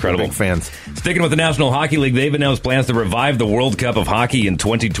 Wow, incredible. Big fans. Sticking with the National Hockey League, they've announced plans to revive the World Cup of Hockey in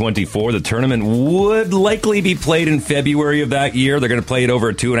 2024. The tournament would likely be played in February of that year. They're going to play it over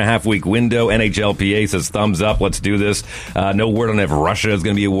a 2.5-week window. NHLPA says thumbs up. Let's do this. No word on if Russia is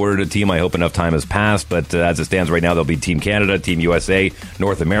going to be awarded a team. I hope enough time has passed. But as it stands right now, there'll be Team Canada, Team USA,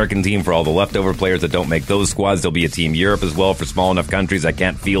 North American team for all the leftover players that don't make those squads. There'll be a Team Europe as well for small enough countries that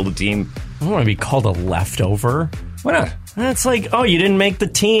can't field a team. I don't want to be called a leftover. Why not? It's like, oh, you didn't make the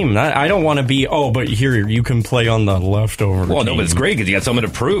team. I don't want to be, but here, you can play on the leftover team. No, but it's great because you got something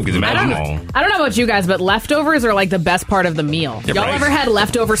to prove. I don't know about you guys, but leftovers are like the best part of the meal. Yeah, Y'all ever had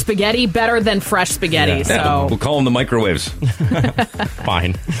leftover spaghetti? Better than fresh spaghetti. Yeah. So We'll call them the microwaves.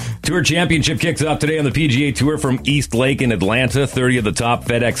 Fine. Tour Championship kicks off today on the PGA Tour from East Lake in Atlanta. 30 of the top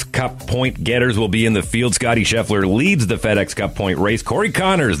FedEx Cup point getters will be in the field. Scotty Scheffler leads the FedEx Cup point race. Corey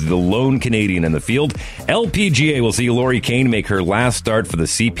Connors, the lone Canadian in the field. LPGA will see Laurie Kane make her last start for the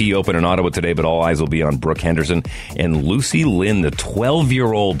CP Open in Ottawa today, but all eyes will be on Brooke Henderson and Lucy Lin, the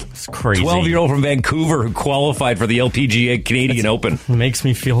 12-year-old. It's crazy. 12-year-old from Vancouver who qualified for the LPGA Canadian Open. It makes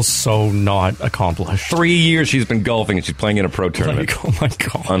me feel so not accomplished. 3 years she's been golfing and she's playing in a pro tournament. Like, oh my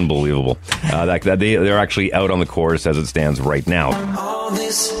God. Unbelievable. They're actually out on the course as it stands right now. All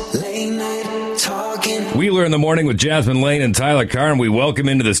this late night talking. Wheeler in the Morning with Jasmine Lane and Tyler Carr, and we welcome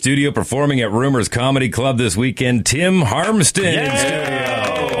into the studio performing at Rumors Comedy Club this weekend, Tim Harmston in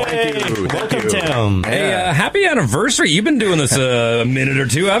studio. Thank you. Welcome, Tim. Hey, happy anniversary. You've been doing this a minute or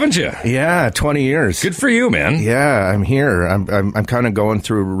two, haven't you? Yeah, 20 years. Good for you, man. Yeah, I'm here. I'm kind of going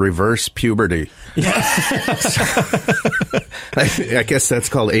through reverse puberty. Yeah. I guess that's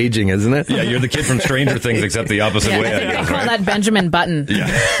called aging, isn't it? Yeah, you're the kid from Stranger Things, except the opposite way, I guess, Call right? that Benjamin Button.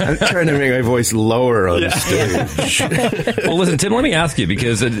 I'm trying to make my voice lower on stage. Well, listen, Tim, let me ask you,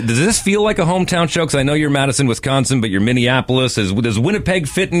 because does this feel like a hometown show? Because I know you're Madison, Wisconsin, but you're Minneapolis. Does Winnipeg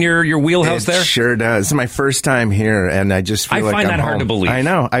fit in your wheelhouse there? It sure does. It's my first time here, and I just feel like find I'm that hard home. to believe. I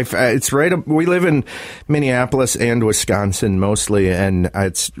know. It's right. We live in Minneapolis and Wisconsin mostly, and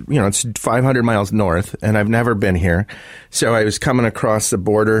it's 500 miles north, and I've never been here. So I was coming across the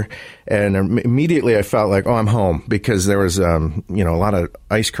border, and immediately I felt like, oh, I'm home, because there was a lot of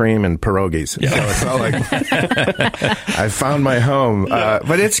ice cream and pierogies. Yeah. So it felt like I found my home.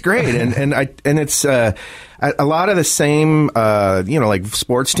 But it's great, and it's a lot of the same, like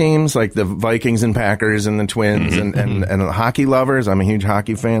sports teams, like the Vikings and Packers and the Twins and hockey lovers. I'm a huge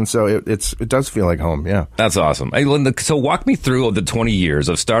hockey fan, so it does feel like home. Yeah, that's awesome. Hey, Linda, so walk me through the 20 years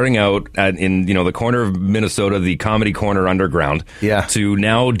of starting out in the corner of Minnesota, the Comedy Corner Underground, to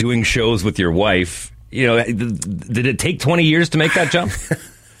now doing shows with your wife. Did it take 20 years to make that jump?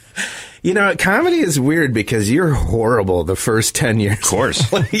 Comedy is weird because you're horrible the first 10 years. Of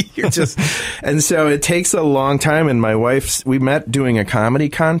course. And so it takes a long time. And my wife, we met doing a comedy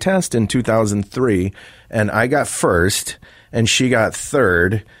contest in 2003, and I got first and she got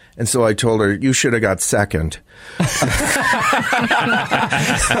third. And so I told her, you should have got second. but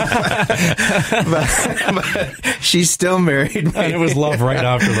she's still married me. And it was love right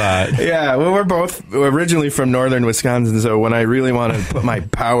after that. Yeah, well, we're both originally from northern Wisconsin, so when I really wanted to put my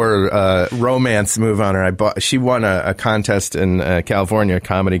power romance move on her, she won a contest in California, a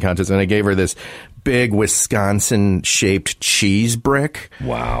comedy contest, and I gave her this big Wisconsin-shaped cheese brick.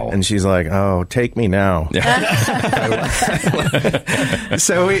 Wow. And she's like, oh, take me now.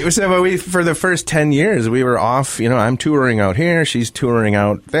 So we for the first 10 years, we were off, I'm touring out here, she's touring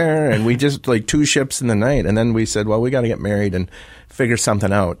out there, and we just like two ships in the night. And then we said, well, we got to get married and figure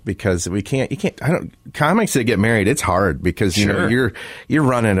something out, because comics that get married, it's hard because you're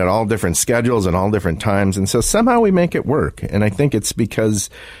running at all different schedules and all different times, and so somehow we make it work. And I think it's because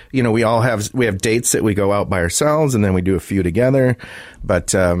we have dates that we go out by ourselves, and then we do a few together.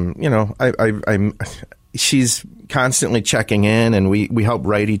 But she's constantly checking in, and we help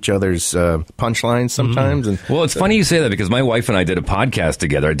write each other's punchlines sometimes. And well, it's funny you say that, because my wife and I did a podcast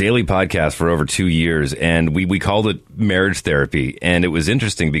together, a daily podcast for over 2 years, and we called it Marriage Therapy. And it was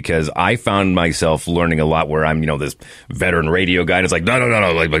interesting because I found myself learning a lot, where I'm this veteran radio guy, and it's like no,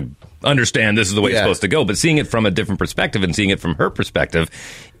 like understand this is the way it's supposed to go. But seeing it from a different perspective and seeing it from her perspective,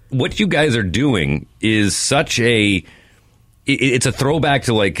 what you guys are doing is such it's a throwback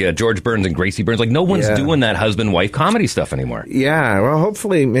to like George Burns and Gracie Burns. Like no one's doing that husband-wife comedy stuff anymore. Yeah, well,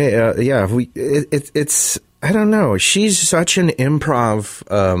 hopefully, it's I don't know. She's such an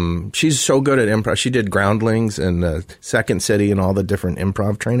improv. She's so good at improv. She did Groundlings and Second City and all the different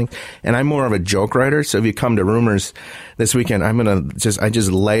improv training. And I'm more of a joke writer. So if you come to Rumors this weekend, I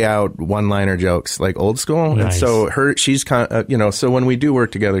just lay out one-liner jokes like old school. Nice. And so she's so when we do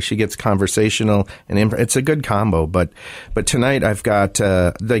work together, she gets conversational and improv. It's a good combo. But tonight I've got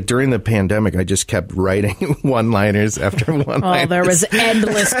during the pandemic, I just kept writing one-liners after one-liners. Oh, there was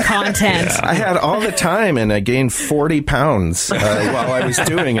endless content. Yeah. I had all the time, and I gained 40 pounds while I was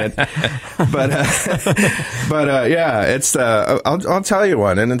doing it. But it's I'll tell you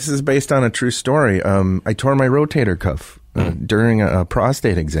one, and this is based on a true story. I tore my rotator cuff during a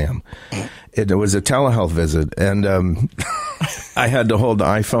prostate exam. It was a telehealth visit, and I had to hold the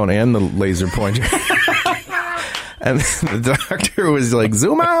iPhone and the laser pointer. And the doctor was like,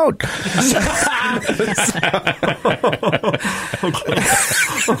 zoom out.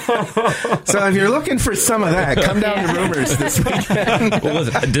 So if you're looking for some of that, come down to Rumors this weekend. Well,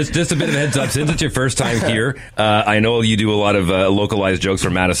 listen, just a bit of a heads up. Since it's your first time here, I know you do a lot of localized jokes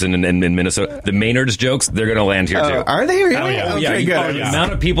from Madison and Minnesota. The Maynard's jokes, they're going to land here too. Are they really? Oh, yeah. Okay, good. The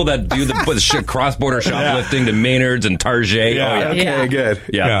amount of people that do the cross-border shoplifting to Maynard's and Target. Okay, good.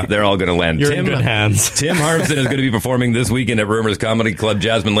 Yeah, they're all going to land. You're in good hands. Tim Harmson is going to be performing this weekend at Rumors Comedy Club.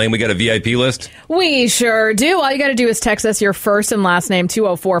 Jasmine Lane, we got a VIP list? We sure do. All you got to do is text us your first and last name,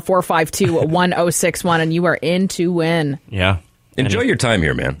 204-452-1061, and you are in to win. Yeah. Enjoy your time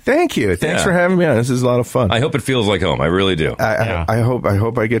here, man. Thank you. Thanks for having me on. This is a lot of fun. I hope it feels like home. I really do. I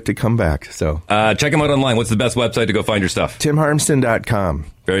hope I get to come back. So check him out online. What's the best website to go find your stuff? TimHarmston.com.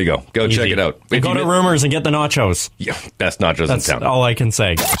 There you go. Go check it out. And go to Rumors and get the nachos. Yeah, best nachos That's in town. all I can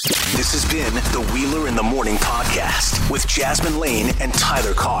say. This has been the Wheeler in the Morning podcast with Jasmine Lane and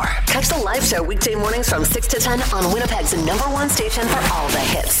Tyler Carr. Catch the live show weekday mornings from 6 to 10 on Winnipeg's #1 station for all the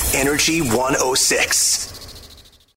hits. Energy 106.